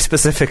is a pretty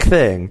specific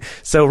thing.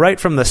 So right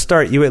from the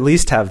start, you at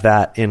least have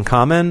that in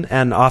common,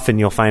 and often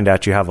you'll find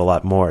out you have a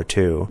lot more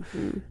too.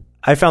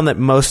 I found that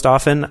most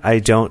often I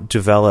don't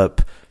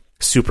develop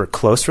super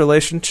close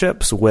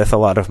relationships with a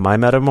lot of my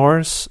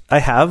metamors.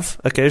 I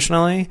have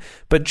occasionally,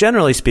 but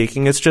generally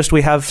speaking, it's just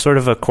we have sort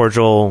of a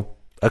cordial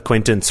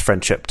acquaintance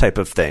friendship type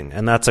of thing,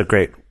 and that's a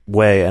great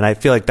way. And I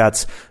feel like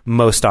that's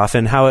most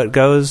often how it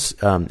goes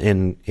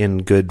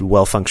in good,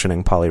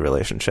 well-functioning poly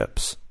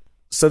relationships.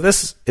 So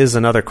this is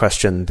another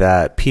question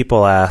that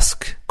people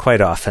ask quite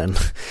often,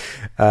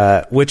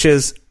 which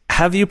is,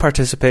 have you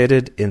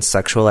participated in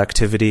sexual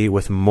activity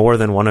with more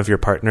than one of your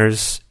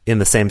partners in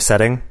the same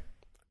setting?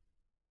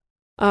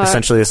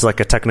 Essentially, it's like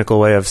a technical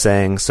way of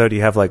saying, so do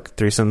you have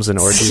threesomes and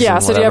orgies? Yeah,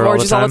 so do you have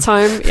orgies all the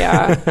time?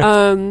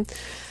 Yeah.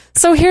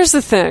 So here's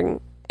the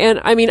thing. and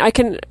I mean, I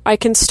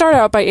can start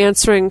out by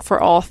answering for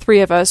all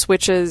three of us,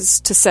 which is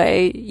to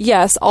say,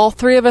 yes, all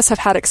three of us have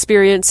had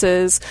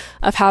experiences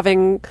of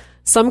having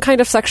some kind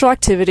of sexual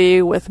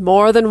activity with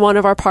more than one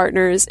of our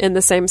partners in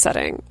the same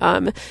setting.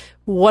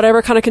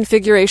 Whatever kind of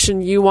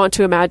configuration you want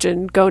to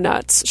imagine, go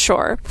nuts,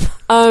 sure.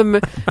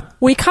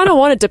 We kind of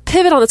wanted to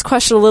pivot on this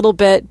question a little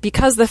bit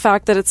because the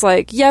fact that it's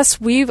like, yes,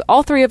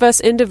 all three of us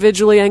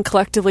individually and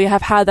collectively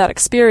have had that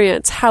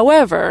experience.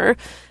 However,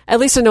 at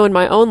least I know in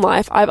my own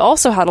life, I've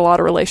also had a lot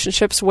of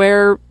relationships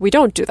where we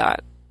don't do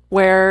that,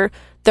 where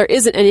there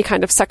isn't any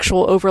kind of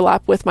sexual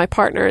overlap with my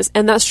partners,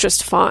 and that's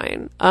just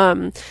fine.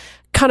 Kind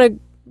of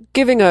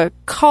giving a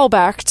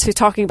callback to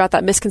talking about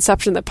that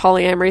misconception that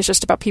polyamory is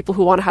just about people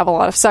who want to have a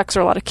lot of sex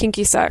or a lot of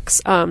kinky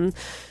sex.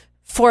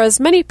 For as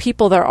many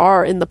people there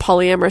are in the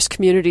polyamorous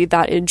community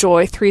that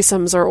enjoy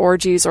threesomes or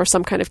orgies or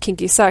some kind of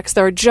kinky sex,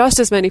 there are just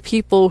as many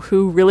people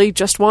who really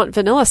just want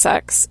vanilla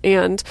sex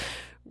and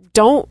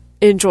don't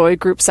enjoy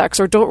group sex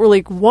or don't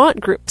really want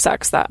group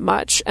sex that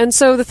much. And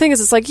so the thing is,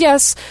 it's like,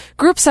 yes,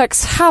 group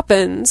sex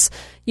happens.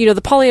 You know,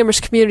 the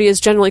polyamorous community is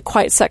generally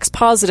quite sex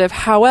positive.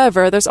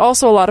 However, there's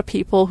also a lot of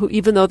people who,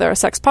 even though they're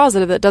sex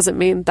positive, that doesn't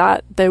mean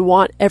that they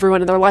want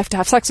everyone in their life to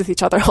have sex with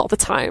each other all the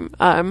time.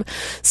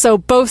 So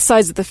both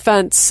sides of the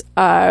fence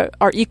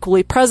are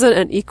equally present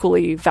and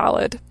equally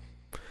valid.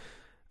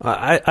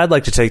 I'd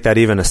like to take that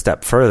even a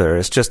step further.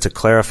 It's just to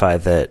clarify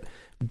that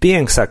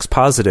being sex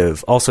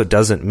positive also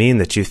doesn't mean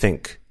that you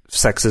think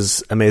sex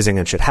is amazing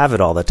and should have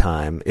it all the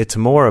time. It's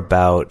more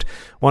about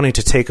wanting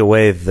to take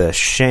away the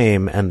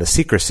shame and the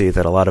secrecy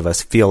that a lot of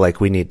us feel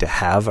like we need to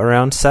have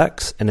around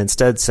sex, and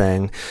instead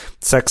saying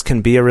sex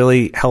can be a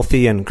really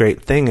healthy and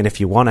great thing, and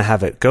if you want to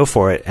have it, go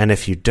for it, and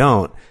if you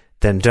don't,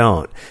 then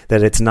don't.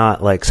 That it's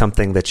not like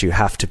something that you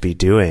have to be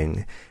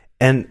doing.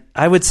 And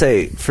I would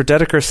say, for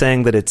Dedeker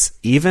saying that it's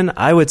even,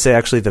 I would say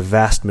actually the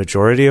vast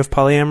majority of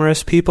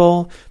polyamorous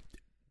people,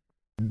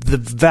 the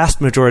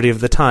vast majority of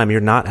the time, you're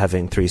not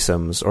having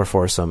threesomes or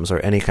foursomes or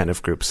any kind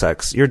of group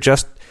sex. You're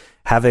just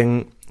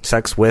having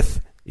sex with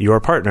your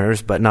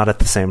partners, but not at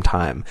the same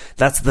time.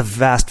 That's the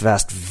vast,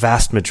 vast,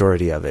 vast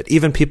majority of it.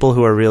 Even people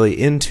who are really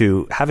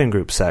into having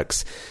group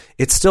sex,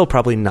 it's still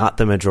probably not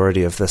the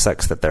majority of the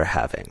sex that they're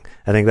having.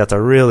 I think that's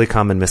a really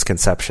common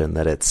misconception,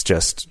 that it's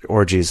just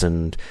orgies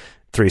and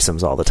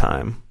threesomes all the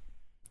time.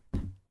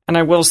 And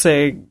I will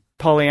say,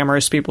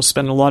 polyamorous people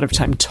spend a lot of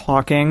time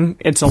talking.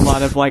 It's a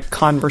lot of like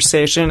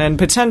conversation and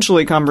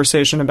potentially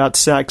conversation about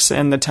sex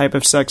and the type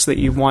of sex that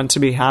you want to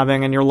be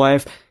having in your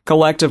life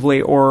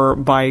collectively or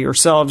by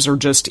yourselves or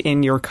just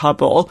in your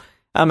couple.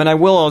 And I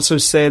will also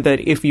say that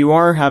if you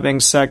are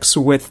having sex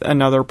with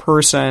another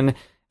person,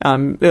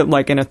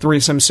 like in a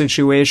threesome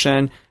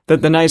situation,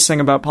 that the nice thing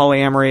about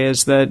polyamory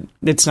is that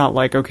it's not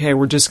like, okay,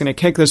 we're just going to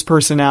kick this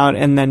person out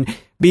and then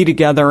be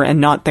together and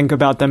not think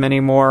about them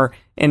anymore.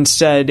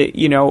 Instead,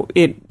 you know,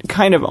 it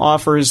kind of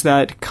offers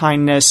that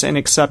kindness and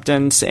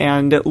acceptance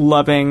and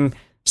loving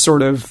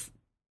sort of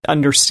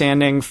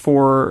understanding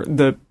for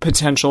the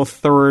potential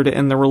third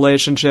in the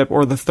relationship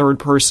or the third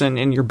person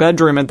in your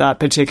bedroom at that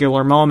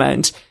particular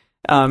moment.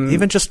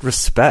 Even just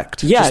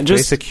respect. Yeah,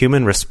 just basic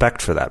human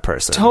respect for that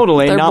person.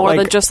 Totally. They're not more like,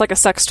 than just like a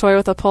sex toy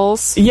with a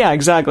pulse. Yeah,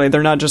 exactly.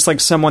 They're not just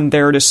like someone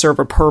there to serve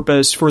a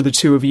purpose for the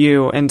two of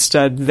you.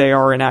 Instead, they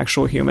are an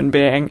actual human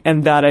being.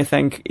 And that, I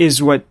think,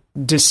 is what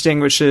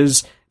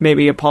distinguishes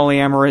maybe a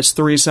polyamorous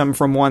threesome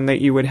from one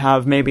that you would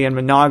have maybe in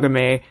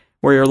monogamy,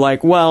 where you're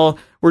like, well,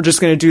 we're just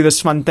going to do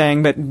this fun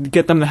thing, but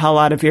get them the hell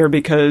out of here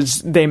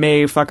because they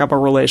may fuck up a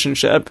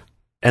relationship.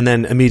 And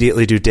then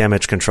immediately do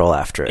damage control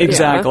after it.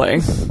 Exactly.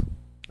 Yeah.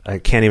 I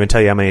can't even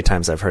tell you how many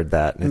times I've heard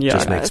that, and it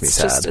just makes me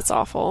sad. It's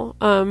awful.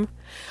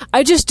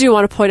 I just do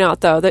want to point out,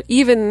 though, that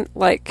even,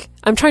 like,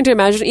 I'm trying to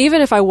imagine, even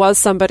if I was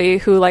somebody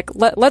who, like,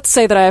 let's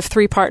say that I have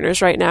 3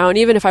 partners right now, and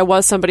even if I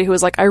was somebody who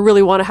was like, I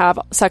really want to have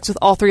sex with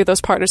all 3 of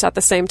those partners at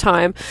the same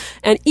time,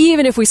 and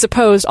even if we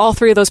supposed all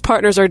 3 of those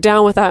partners are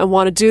down with that and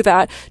want to do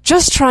that,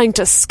 just trying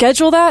to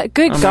schedule that,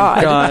 good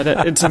God. God,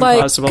 it's like,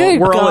 impossible. Good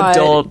We're all God,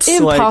 adults.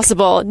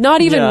 Impossible. Like, not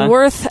even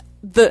worth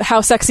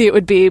how sexy it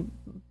would be.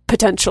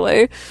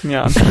 Potentially.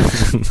 Yeah.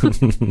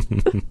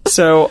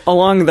 So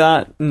along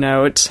that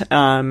note,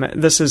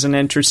 this is an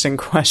interesting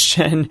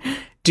question.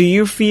 Do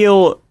you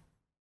feel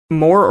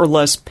more or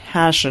less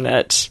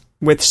passionate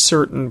with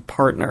certain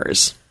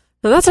partners?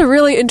 Now, that's a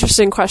really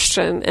interesting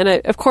question. And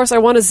of course, I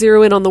want to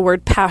zero in on the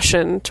word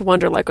passion to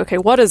wonder, like, okay,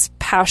 what does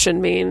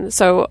passion mean?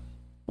 So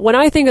when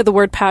I think of the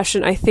word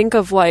passion, I think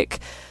of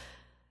like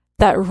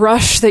that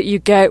rush that you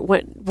get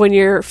when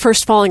you're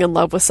first falling in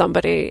love with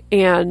somebody,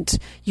 and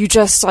you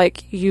just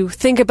like, you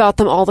think about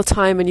them all the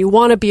time and you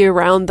want to be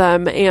around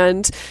them,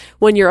 and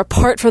when you're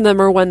apart from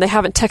them or when they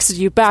haven't texted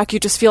you back, you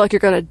just feel like you're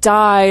going to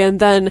die, and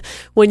then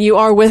when you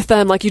are with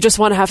them, like, you just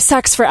want to have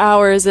sex for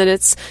hours, and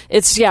it's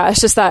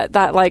just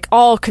that like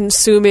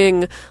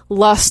all-consuming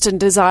lust and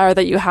desire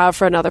that you have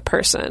for another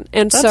person.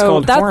 And that's so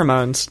called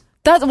hormones.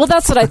 That's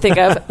what I think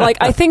of. Like,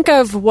 I think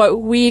of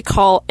what we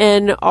call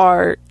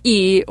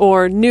NRE,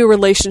 or new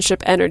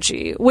relationship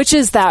energy, which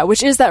is that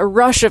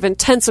rush of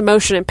intense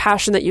emotion and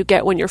passion that you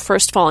get when you're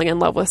first falling in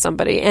love with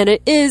somebody. And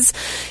it is,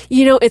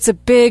 it's a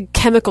big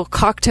chemical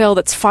cocktail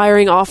that's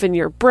firing off in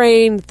your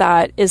brain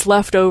that is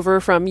left over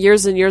from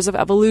years and years of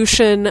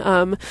evolution,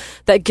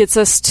 that gets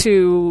us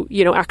to,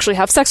 actually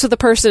have sex with the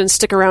person and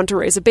stick around to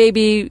raise a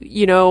baby,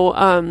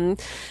 and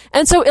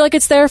so, like,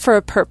 it's there for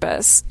a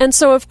purpose. And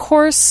so, of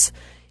course,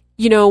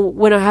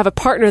 when I have a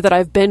partner that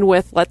I've been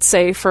with, let's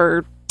say,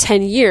 for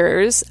 10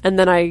 years, and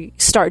then I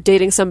start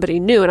dating somebody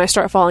new and I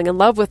start falling in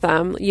love with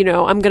them,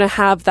 I'm going to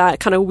have that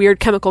kind of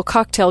weird chemical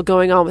cocktail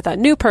going on with that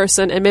new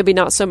person, and maybe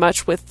not so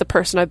much with the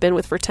person I've been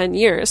with for 10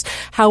 years.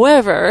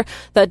 However,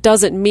 that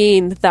doesn't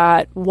mean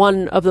that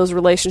one of those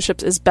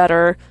relationships is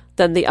better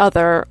than the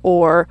other,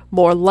 or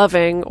more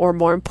loving or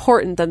more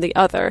important than the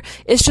other.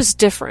 It's just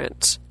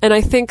different. And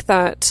I think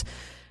that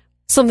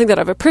something that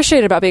I've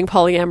appreciated about being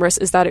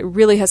polyamorous is that it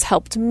really has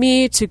helped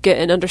me to get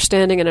an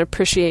understanding and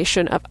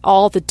appreciation of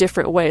all the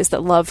different ways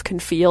that love can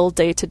feel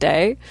day to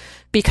day.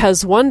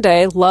 Because one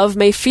day, love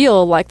may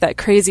feel like that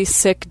crazy,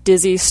 sick,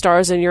 dizzy,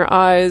 stars in your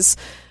eyes,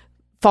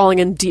 falling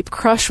in deep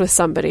crush with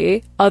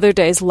somebody. Other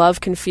days, love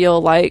can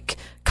feel like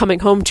coming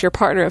home to your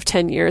partner of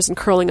 10 years and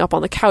curling up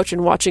on the couch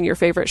and watching your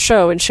favorite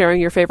show and sharing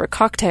your favorite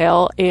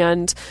cocktail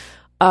and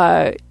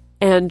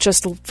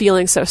just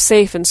feeling so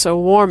safe and so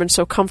warm and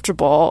so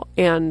comfortable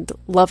and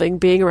loving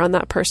being around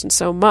that person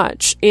so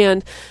much.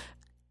 And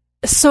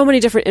so many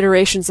different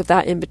iterations of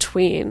that in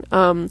between.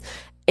 And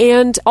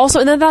then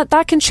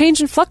that can change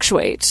and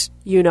fluctuate,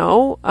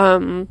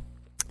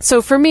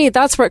 So for me,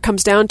 that's where it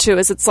comes down to,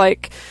 is it's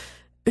like,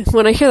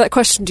 when I hear that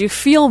question, do you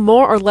feel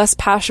more or less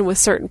passion with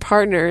certain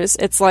partners?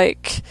 It's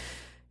like,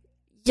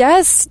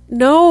 yes,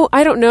 no,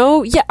 I don't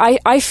know. Yeah,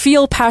 I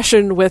feel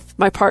passion with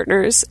my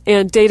partners,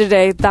 and day to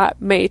day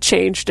that may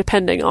change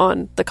depending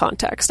on the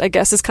context, I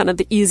guess, is kind of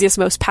the easiest,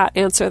 most pat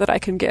answer that I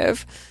can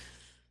give.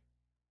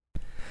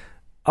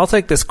 I'll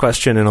take this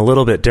question in a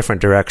little bit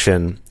different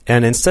direction.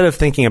 And instead of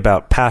thinking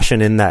about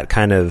passion in that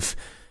kind of,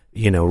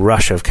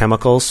 rush of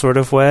chemicals sort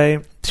of way,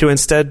 to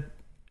instead,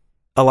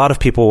 a lot of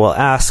people will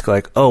ask,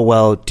 like, oh,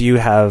 well, do you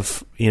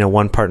have,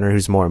 one partner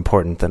who's more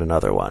important than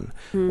another one?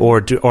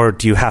 Or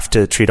do you have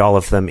to treat all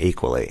of them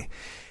equally?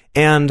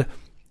 And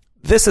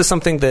this is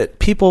something that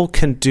people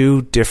can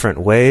do different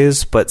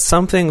ways, but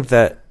something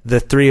that the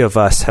three of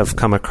us have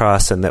come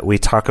across and that we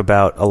talk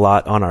about a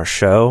lot on our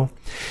show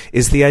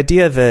is the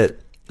idea that,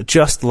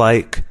 just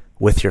like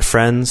with your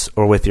friends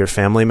or with your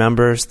family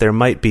members, there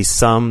might be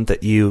some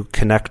that you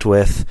connect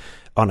with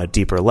on a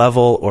deeper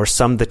level, or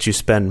some that you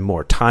spend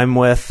more time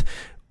with,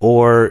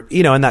 or,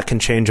 and that can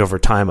change over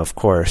time, of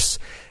course,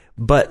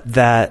 but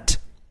that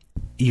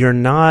you're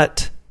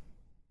not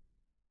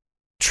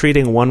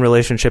treating one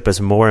relationship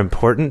as more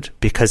important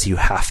because you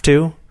have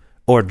to,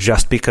 or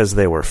just because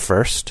they were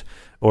first,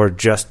 or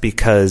just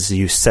because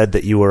you said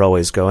that you were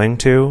always going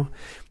to,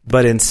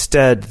 but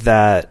instead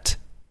that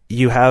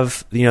you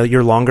have,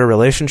 your longer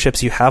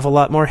relationships, you have a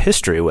lot more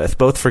history with,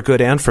 both for good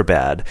and for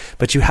bad,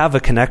 but you have a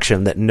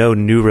connection that no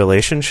new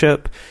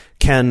relationship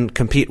can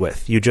compete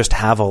with. You just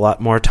have a lot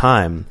more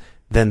time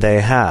than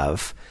they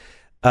have.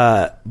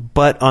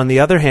 But on the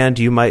other hand,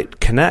 you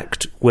might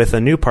connect with a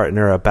new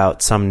partner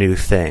about some new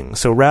thing.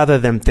 So rather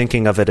than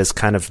thinking of it as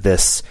kind of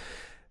this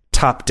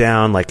top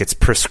down, like it's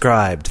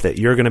prescribed that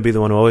you're going to be the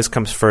one who always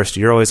comes first,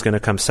 you're always going to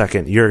come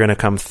second, you're going to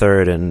come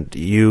third, and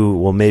you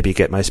will maybe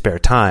get my spare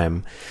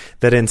time,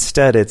 that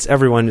instead it's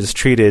everyone is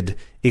treated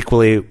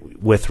equally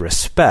with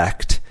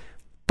respect.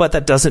 But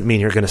that doesn't mean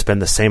you're going to spend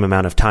the same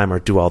amount of time or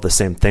do all the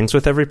same things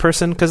with every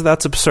person, because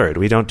that's absurd.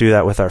 We don't do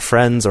that with our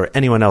friends or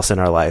anyone else in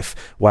our life.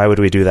 Why would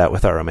we do that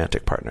with our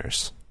romantic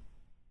partners?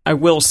 I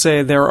will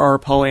say there are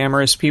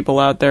polyamorous people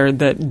out there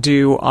that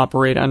do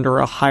operate under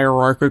a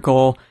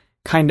hierarchical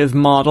kind of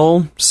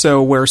model,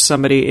 so where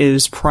somebody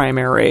is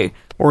primary,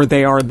 or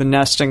they are the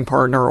nesting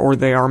partner, or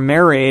they are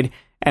married,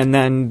 and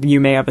then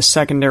you may have a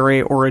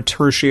secondary or a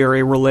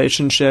tertiary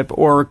relationship,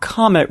 or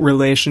comet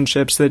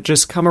relationships that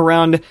just come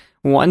around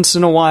once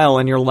in a while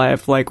in your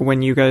life, like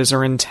when you guys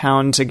are in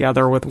town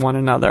together with one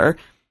another.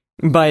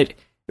 But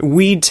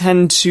we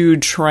tend to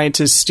try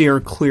to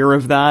steer clear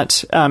of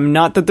that.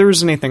 Not that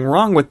there's anything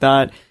wrong with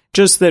that,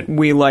 just that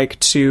we like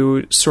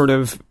to sort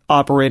of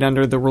operate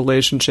under the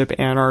relationship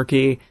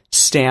anarchy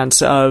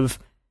stance of,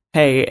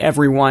 hey,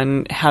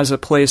 everyone has a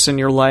place in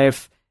your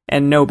life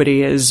and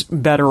nobody is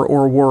better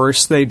or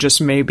worse. They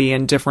just may be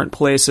in different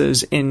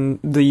places in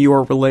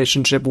your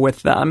relationship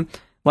with them.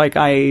 Like,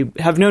 I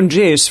have known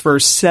Jace for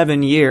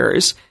 7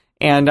 years,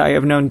 and I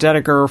have known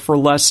Dedeker for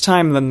less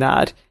time than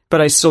that,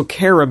 but I still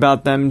care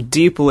about them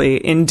deeply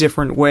in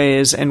different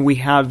ways, and we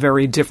have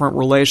very different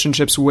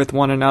relationships with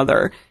one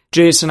another.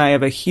 Jace and I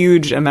have a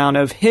huge amount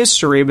of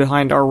history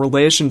behind our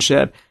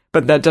relationship,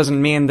 but that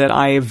doesn't mean that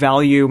I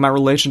value my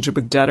relationship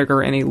with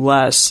Dedeker any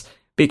less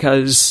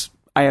because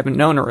I haven't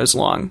known her as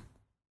long.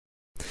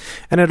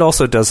 And it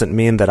also doesn't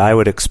mean that I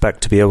would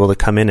expect to be able to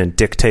come in and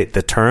dictate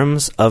the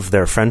terms of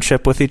their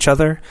friendship with each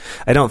other.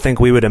 I don't think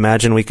we would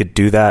imagine we could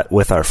do that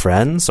with our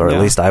friends, or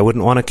at least I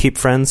wouldn't want to keep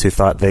friends who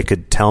thought they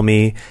could tell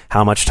me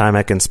how much time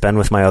I can spend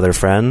with my other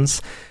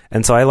friends.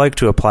 And so I like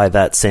to apply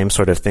that same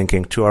sort of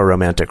thinking to our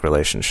romantic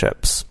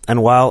relationships.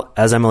 And while,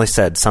 as Emily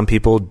said, some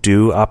people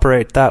do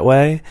operate that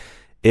way,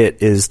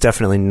 it is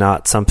definitely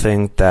not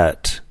something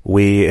that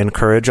we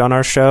encourage on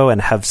our show,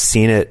 and have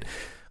seen it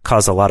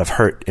cause a lot of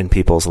hurt in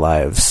people's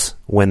lives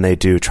when they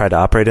do try to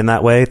operate in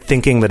that way,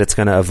 thinking that it's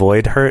going to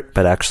avoid hurt,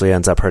 but actually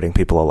ends up hurting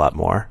people a lot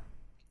more.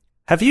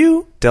 Have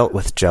you dealt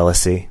with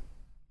jealousy?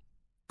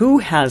 Who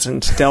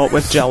hasn't dealt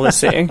with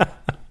jealousy?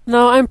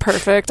 No, I'm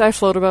perfect. I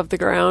float above the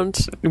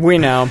ground. We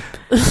know.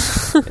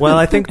 Well,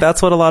 I think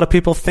that's what a lot of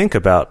people think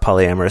about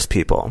polyamorous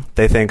people.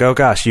 They think, oh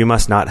gosh, you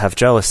must not have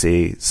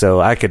jealousy, so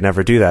I could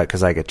never do that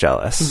because I get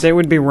jealous. They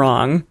would be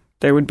wrong.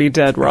 They would be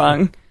dead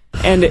wrong.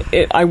 And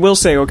I will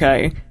say,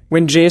 okay,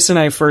 when Jason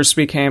and I first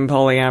became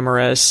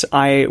polyamorous,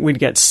 I would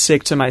get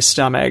sick to my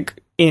stomach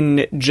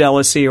in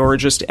jealousy, or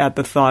just at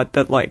the thought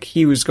that, like,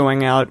 he was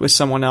going out with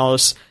someone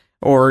else,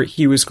 or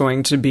he was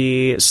going to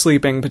be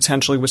sleeping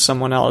potentially with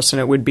someone else,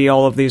 and it would be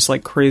all of these,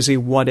 like, crazy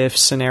what-if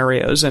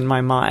scenarios in my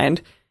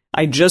mind.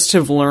 I just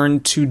have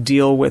learned to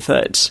deal with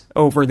it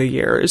over the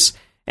years,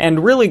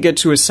 and really get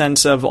to a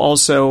sense of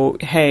also,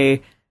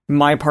 hey,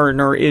 my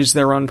partner is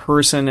their own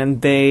person,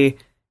 and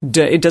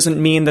it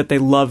doesn't mean that they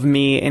love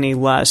me any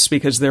less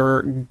because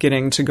they're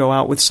getting to go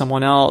out with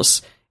someone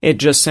else. It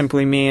just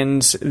simply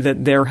means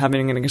that they're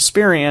having an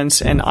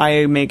experience, and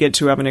I may get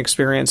to have an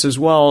experience as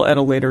well at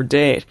a later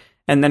date.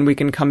 And then we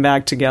can come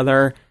back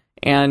together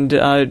and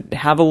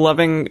have a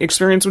loving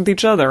experience with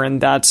each other, and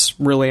that's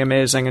really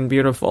amazing and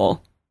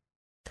beautiful.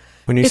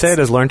 When you say it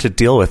has learned to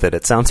deal with it,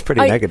 it sounds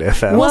pretty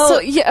negative. Well, So,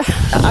 yeah.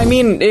 I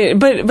mean,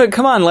 but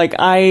come on, like,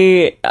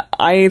 I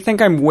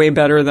think I'm way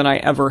better than I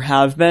ever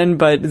have been,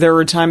 but there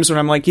are times when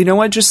I'm like, you know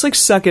what, just, like,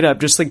 suck it up,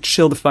 just, like,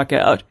 chill the fuck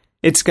out.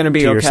 It's gonna be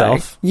to okay.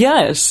 Yourself?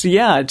 Yes,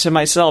 yeah, to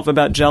myself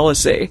about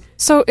jealousy.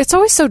 So it's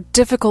always so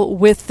difficult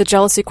with the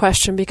jealousy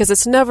question, because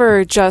it's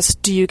never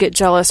just, do you get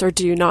jealous or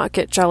do you not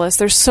get jealous?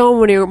 There's so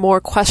many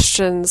more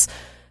questions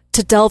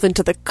to delve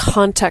into the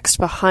context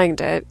behind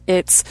it.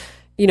 It's,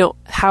 you know,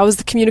 how is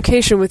the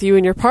communication with you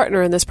and your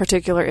partner in this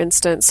particular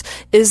instance?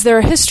 Is there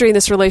a history in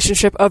this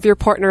relationship of your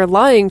partner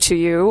lying to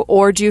you,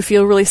 or do you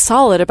feel really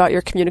solid about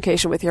your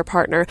communication with your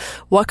partner?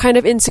 What kind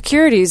of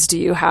insecurities do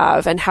you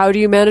have, and how do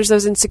you manage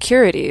those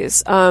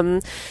insecurities?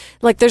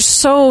 Like, there's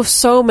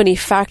so many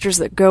factors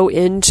that go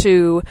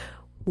into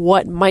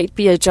what might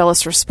be a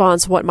jealous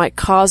response, what might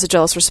cause a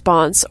jealous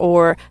response,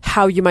 or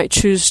how you might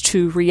choose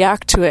to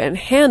react to it and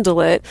handle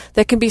it,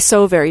 that can be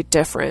so very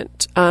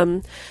different.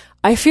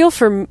 I feel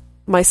for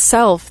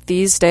myself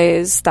these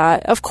days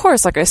that, of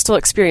course, like, I still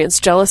experience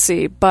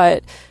jealousy,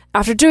 but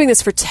after doing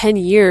this for 10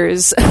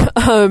 years,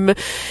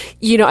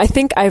 you know, I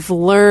think I've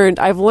learned,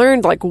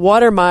 like,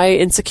 what are my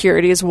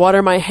insecurities? What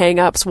are my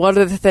hang-ups? What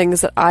are the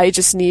things that I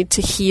just need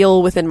to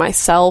heal within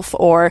myself,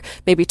 or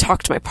maybe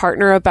talk to my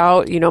partner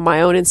about, you know,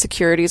 my own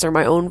insecurities or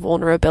my own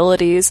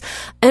vulnerabilities.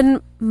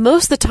 And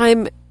most of the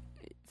time,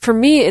 for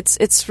me,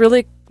 it's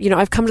really, you know,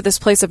 I've come to this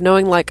place of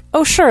knowing, like,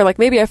 oh, sure, like,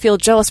 maybe I feel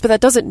jealous, but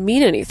that doesn't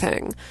mean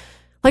anything.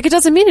 Like, it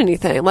doesn't mean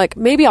anything. Like,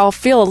 maybe I'll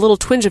feel a little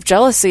twinge of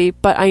jealousy,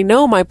 but I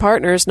know my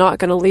partner's not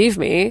going to leave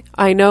me.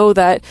 I know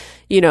that,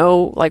 you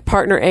know, like,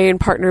 partner A and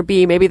partner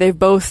B, maybe they've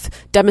both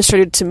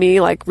demonstrated to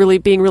me, like, really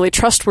being really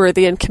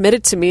trustworthy and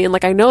committed to me. And,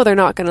 like, I know they're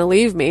not going to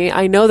leave me.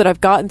 I know that I've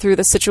gotten through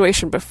this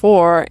situation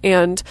before,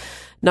 and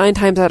 9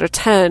 times out of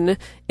 10,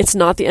 it's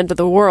not the end of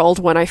the world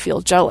when I feel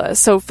jealous.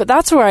 So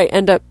that's where I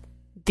end up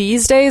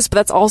these days, but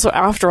that's also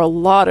after a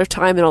lot of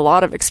time and a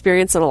lot of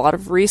experience and a lot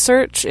of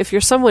research. If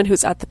you're someone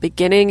who's at the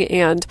beginning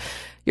and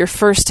you're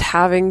first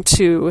having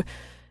to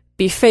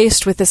be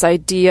faced with this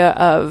idea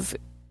of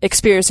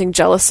experiencing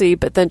jealousy,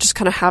 but then just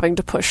kind of having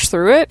to push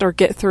through it or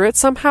get through it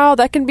somehow,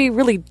 that can be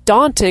really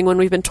daunting when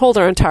we've been told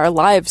our entire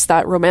lives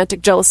that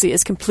romantic jealousy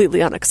is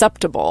completely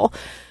unacceptable,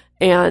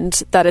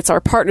 and that it's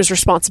our partner's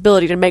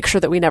responsibility to make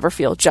sure that we never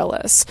feel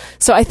jealous.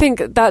 So I think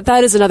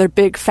that is another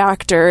big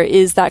factor,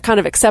 is that kind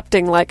of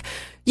accepting, like,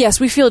 yes,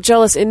 we feel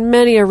jealous in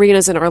many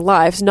arenas in our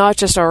lives, not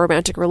just our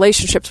romantic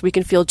relationships. We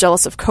can feel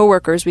jealous of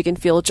coworkers. We can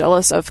feel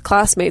jealous of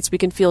classmates. We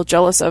can feel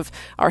jealous of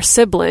our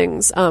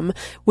siblings.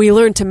 We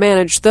learn to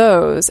manage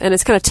those, and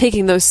it's kind of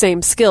taking those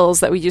same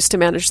skills that we used to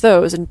manage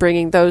those and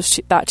bringing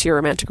that to your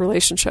romantic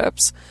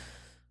relationships.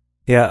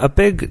 Yeah, a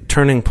big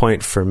turning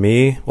point for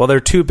me, well, there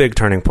are 2 big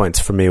turning points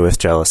for me with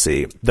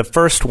jealousy. The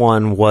first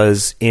one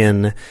was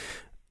in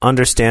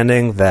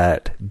understanding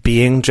that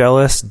being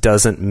jealous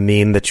doesn't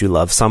mean that you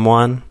love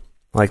someone.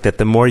 Like, that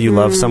the more you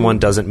love someone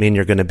doesn't mean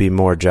you're going to be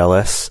more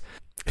jealous.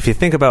 If you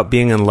think about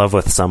being in love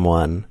with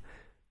someone,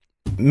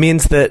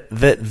 means that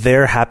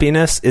their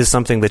happiness is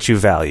something that you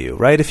value,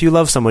 right? If you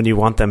love someone, you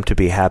want them to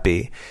be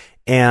happy.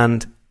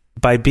 And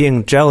by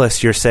being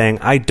jealous, you're saying,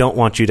 I don't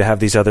want you to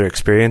have these other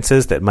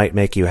experiences that might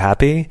make you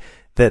happy.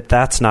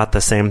 That's not the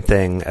same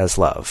thing as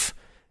love.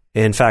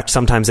 In fact,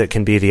 sometimes it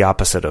can be the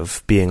opposite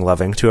of being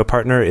loving to a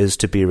partner, is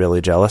to be really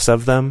jealous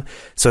of them.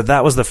 So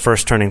that was the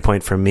first turning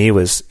point for me,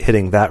 was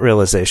hitting that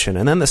realization.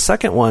 And then the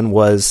second one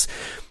was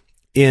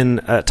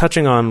in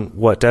touching on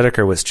what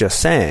Dedeker was just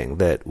saying,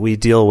 that we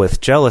deal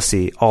with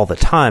jealousy all the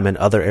time in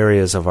other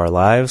areas of our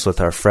lives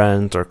with our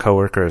friends or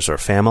coworkers or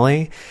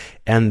family,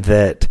 and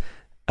that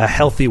a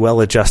healthy,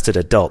 well-adjusted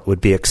adult would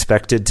be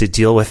expected to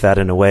deal with that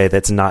in a way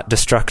that's not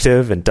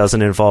destructive and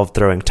doesn't involve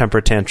throwing temper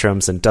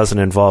tantrums and doesn't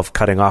involve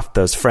cutting off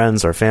those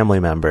friends or family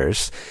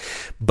members.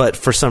 But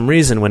for some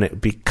reason, when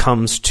it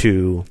comes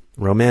to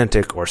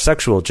romantic or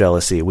sexual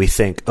jealousy, we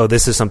think, oh,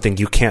 this is something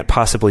you can't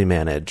possibly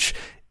manage,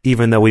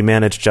 even though we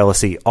manage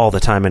jealousy all the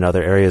time in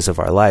other areas of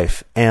our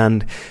life.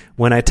 And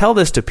when I tell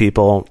this to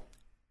people,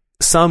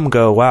 some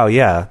go, wow,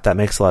 yeah, that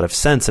makes a lot of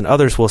sense. And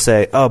others will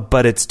say, oh,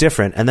 but it's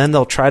different. And then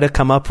they'll try to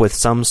come up with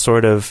some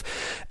sort of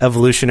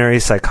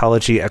evolutionary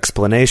psychology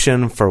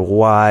explanation for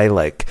why,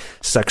 like,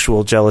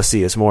 sexual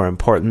jealousy is more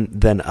important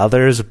than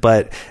others.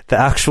 But the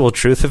actual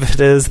truth of it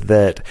is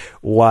that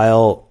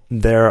while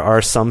there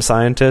are some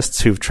scientists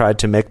who've tried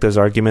to make those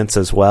arguments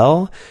as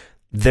well,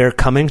 they're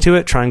coming to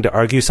it trying to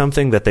argue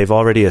something that they've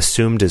already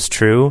assumed is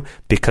true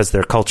because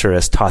their culture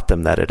has taught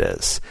them that it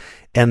is.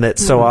 And that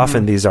so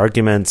often these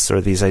arguments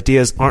or these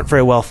ideas aren't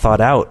very well thought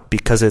out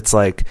because it's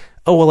like,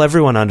 oh, well,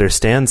 everyone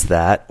understands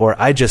that,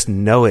 or I just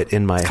know it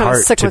in my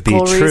heart to be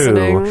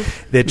true.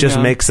 It just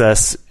makes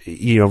us,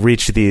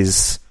 reach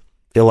these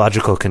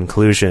illogical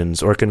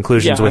conclusions or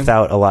conclusions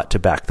without a lot to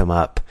back them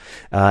up.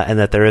 And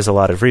that there is a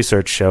lot of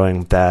research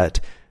showing that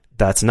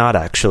that's not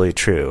actually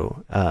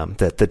true,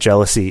 that the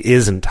jealousy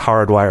isn't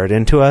hardwired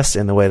into us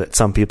in the way that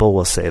some people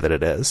will say that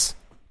it is.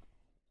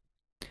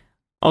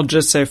 I'll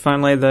just say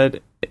finally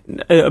that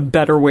a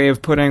better way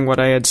of putting what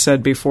I had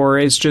said before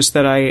is just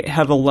that I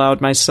have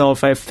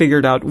I've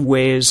figured out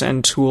ways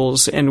and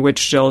tools in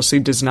which jealousy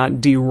does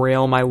not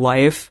derail my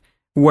life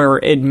where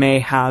it may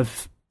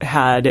have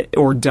had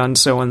or done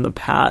so in the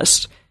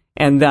past.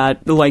 And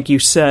that, like you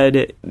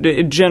said,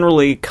 it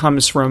generally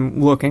comes from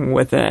looking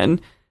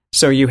within.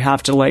 So you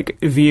have to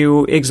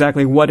view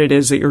exactly what it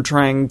is that you're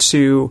trying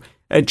to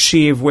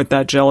achieve with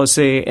that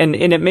jealousy. And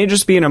it may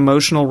just be an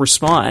emotional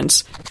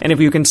response. And if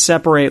you can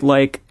separate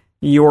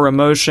your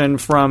emotion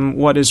from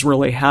what is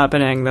really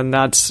happening, then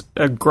that's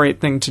a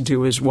great thing to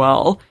do as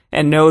well.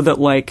 And know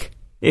that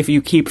if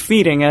you keep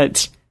feeding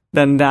it,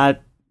 then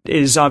that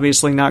is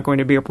obviously not going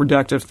to be a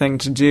productive thing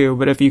to do.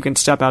 But if you can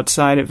step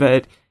outside of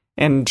it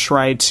and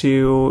try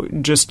to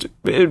just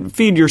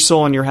feed your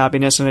soul and your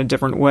happiness in a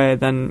different way,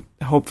 then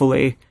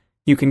hopefully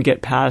you can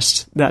get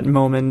past that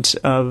moment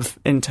of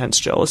intense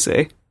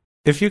jealousy.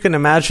 If you can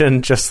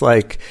imagine just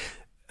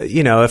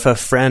if a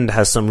friend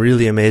has some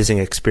really amazing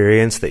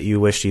experience that you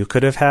wish you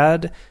could have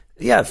had,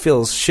 yeah, it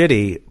feels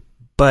shitty,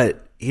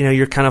 but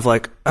you're kind of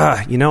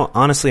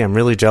honestly, I'm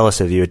really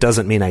jealous of you. It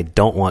doesn't mean I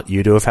don't want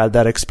you to have had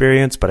that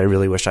experience, but I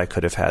really wish I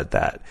could have had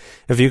that.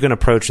 If you can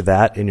approach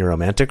that in your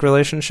romantic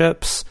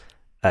relationships,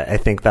 I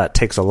think that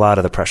takes a lot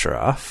of the pressure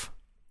off.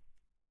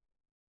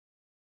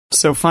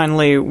 So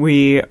finally,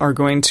 we are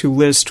going to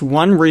list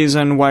one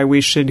reason why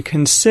we should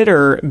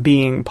consider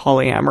being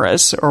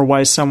polyamorous, or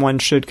why someone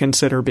should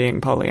consider being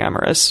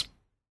polyamorous.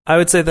 I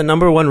would say the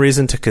number one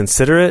reason to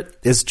consider it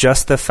is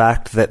just the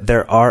fact that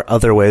there are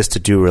other ways to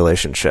do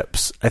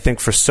relationships. I think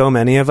for so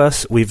many of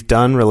us, we've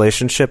done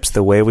relationships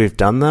the way we've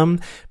done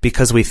them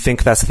because we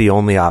think that's the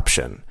only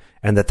option,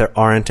 and that there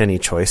aren't any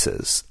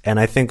choices. And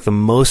I think the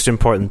most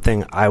important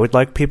thing I would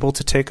like people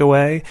to take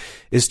away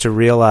is to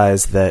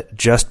realize that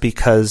just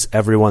because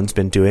everyone's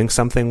been doing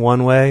something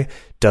one way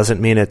doesn't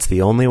mean it's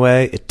the only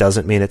way. It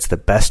doesn't mean it's the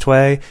best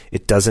way.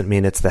 It doesn't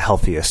mean it's the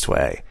healthiest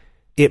way.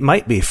 It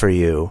might be for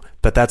you,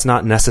 but that's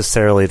not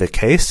necessarily the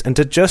case. And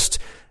to just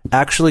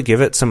actually give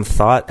it some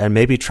thought and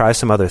maybe try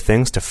some other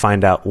things to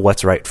find out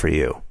what's right for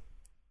you.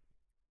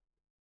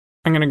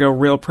 I'm going to go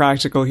real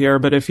practical here,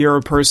 but if you're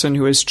a person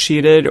who has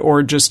cheated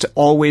or just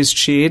always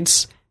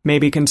cheats,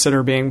 maybe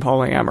consider being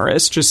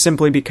polyamorous, just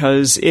simply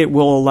because it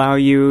will allow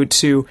you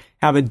to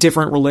have a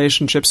different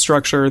relationship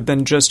structure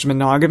than just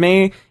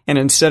monogamy. And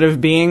instead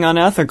of being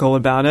unethical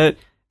about it,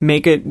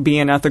 make it be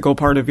an ethical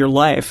part of your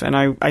life. And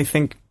I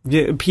think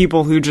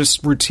people who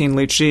just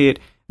routinely cheat,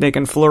 they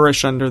can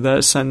flourish under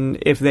this. And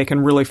if they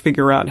can really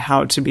figure out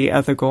how to be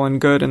ethical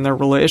and good in their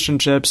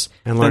relationships,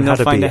 and learn how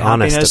to be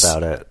honest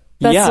about it.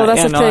 That's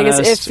the thing, honest.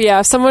 is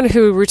if someone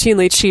who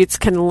routinely cheats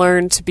can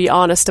learn to be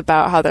honest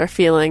about how they're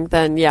feeling,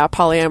 then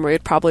polyamory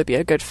would probably be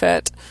a good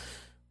fit.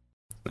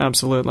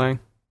 Absolutely.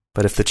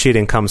 But if the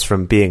cheating comes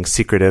from being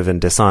secretive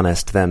and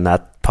dishonest, then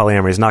that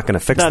polyamory is not going to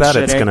fix that.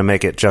 It's going to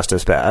make it just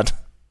as bad.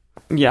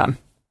 Yeah.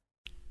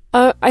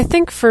 I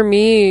think for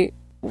me,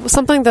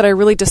 something that I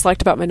really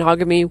disliked about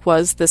monogamy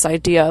was this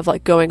idea of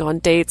going on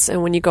dates.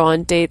 And when you go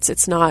on dates,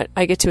 it's not,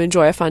 I get to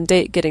enjoy a fun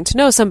date getting to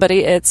know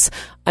somebody. It's,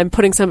 I'm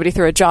putting somebody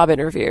through a job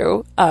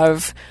interview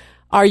of,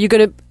 are you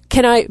going to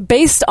can I,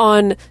 based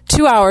on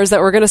 2 hours that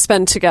we're going to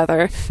spend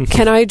together,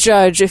 can I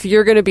judge if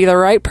you're going to be the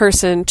right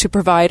person to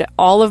provide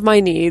all of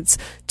my needs,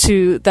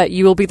 to that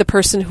you will be the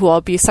person who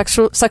I'll be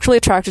sexually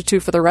attracted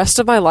to for the rest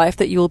of my life,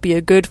 that you will be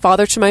a good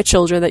father to my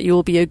children, that you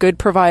will be a good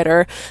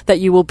provider, that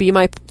you will be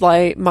my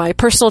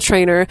personal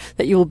trainer,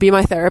 that you will be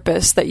my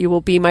therapist, that you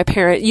will be my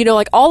parent,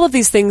 like all of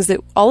these things,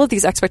 all of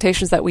these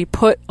expectations that we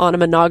put on a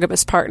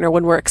monogamous partner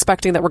when we're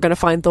expecting that we're going to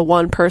find the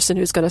one person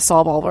who's going to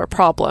solve all of our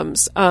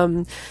problems.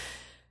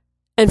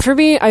 And for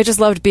me, I just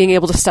loved being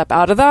able to step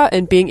out of that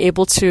and being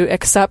able to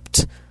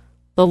accept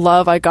the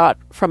love I got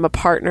from a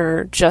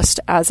partner just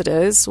as it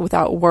is,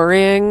 without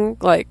worrying,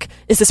 like,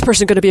 is this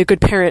person going to be a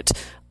good parent?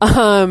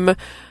 Or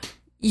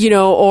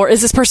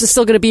is this person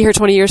still going to be here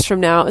 20 years from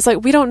now? It's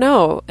like, we don't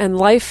know. And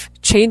life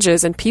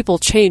changes and people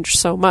change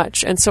so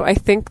much. And so I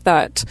think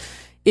that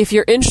if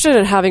you're interested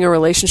in having a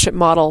relationship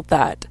model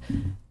that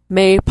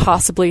may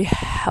possibly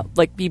help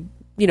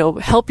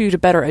you to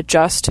better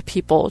adjust to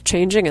people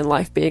changing and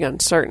life being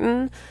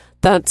uncertain,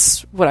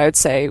 that's what I would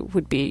say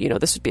would be,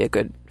 this would be a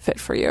good fit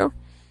for you.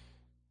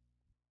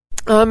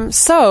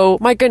 So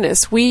my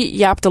goodness, we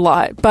yapped a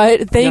lot,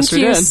 but thank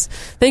you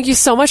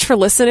so much for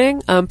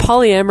listening.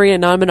 Polyamory and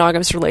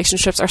non-monogamous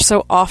relationships are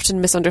so often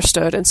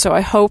misunderstood. And so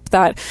I hope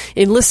that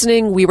in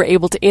listening, we were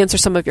able to answer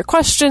some of your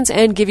questions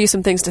and give you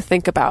some things to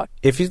think about.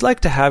 If you'd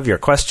like to have your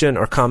question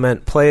or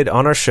comment played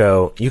on our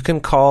show, you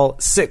can call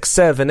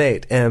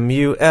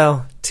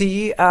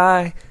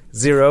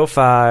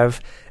 678-MULTI-05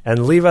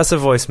 and leave us a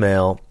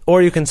voicemail,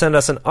 or you can send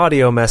us an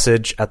audio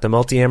message at the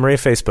Multiamory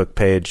Facebook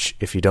page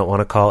if you don't want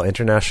to call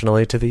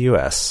internationally to the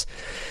U.S.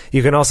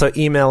 You can also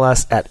email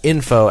us at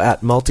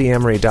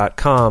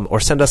info@multiamory.com or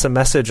send us a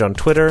message on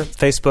Twitter,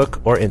 Facebook,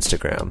 or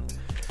Instagram.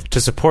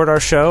 To support our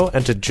show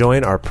and to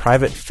join our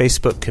private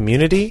Facebook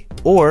community,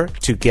 or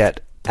to get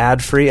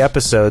ad-free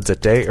episodes a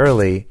day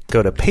early,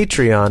 go to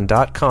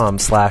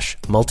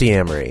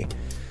patreon.com/multiamory.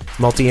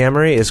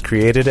 Multiamory is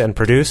created and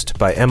produced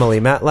by Emily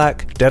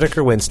Matlack,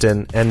 Dedeker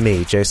Winston, and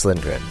me, Jace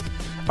Lindgren.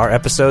 Our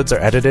episodes are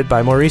edited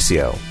by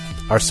Mauricio.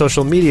 Our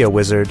social media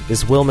wizard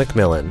is Will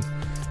McMillan.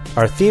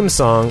 Our theme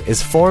song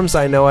is Forms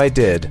I Know I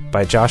Did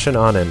by Josh and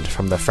Anand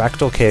from the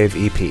Fractal Cave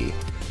EP.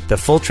 The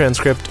full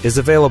transcript is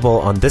available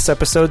on this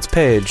episode's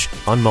page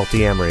on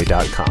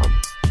multiamory.com.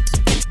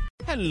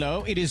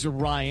 Hello, it is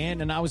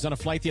Ryan, and I was on a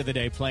flight the other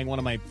day playing one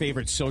of my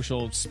favorite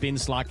social spin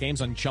slot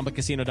games on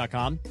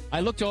ChumbaCasino.com.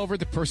 I looked over at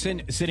the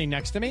person sitting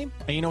next to me,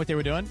 and you know what they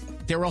were doing?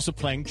 They were also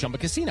playing Chumba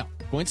Casino.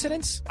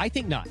 Coincidence? I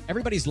think not.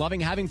 Everybody's loving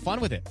having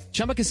fun with it.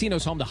 Chumba Casino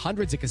is home to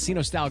hundreds of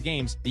casino-style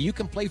games that you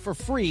can play for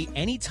free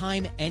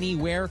anytime,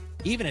 anywhere,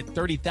 even at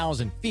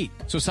 30,000 feet.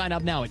 So sign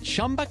up now at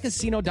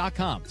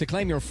ChumbaCasino.com to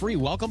claim your free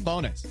welcome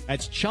bonus.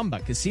 That's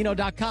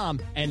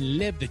ChumbaCasino.com and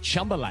live the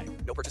Chumba life.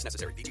 No purchase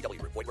necessary.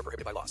 VGW. Void where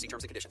prohibited by law. See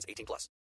terms and conditions. 18+.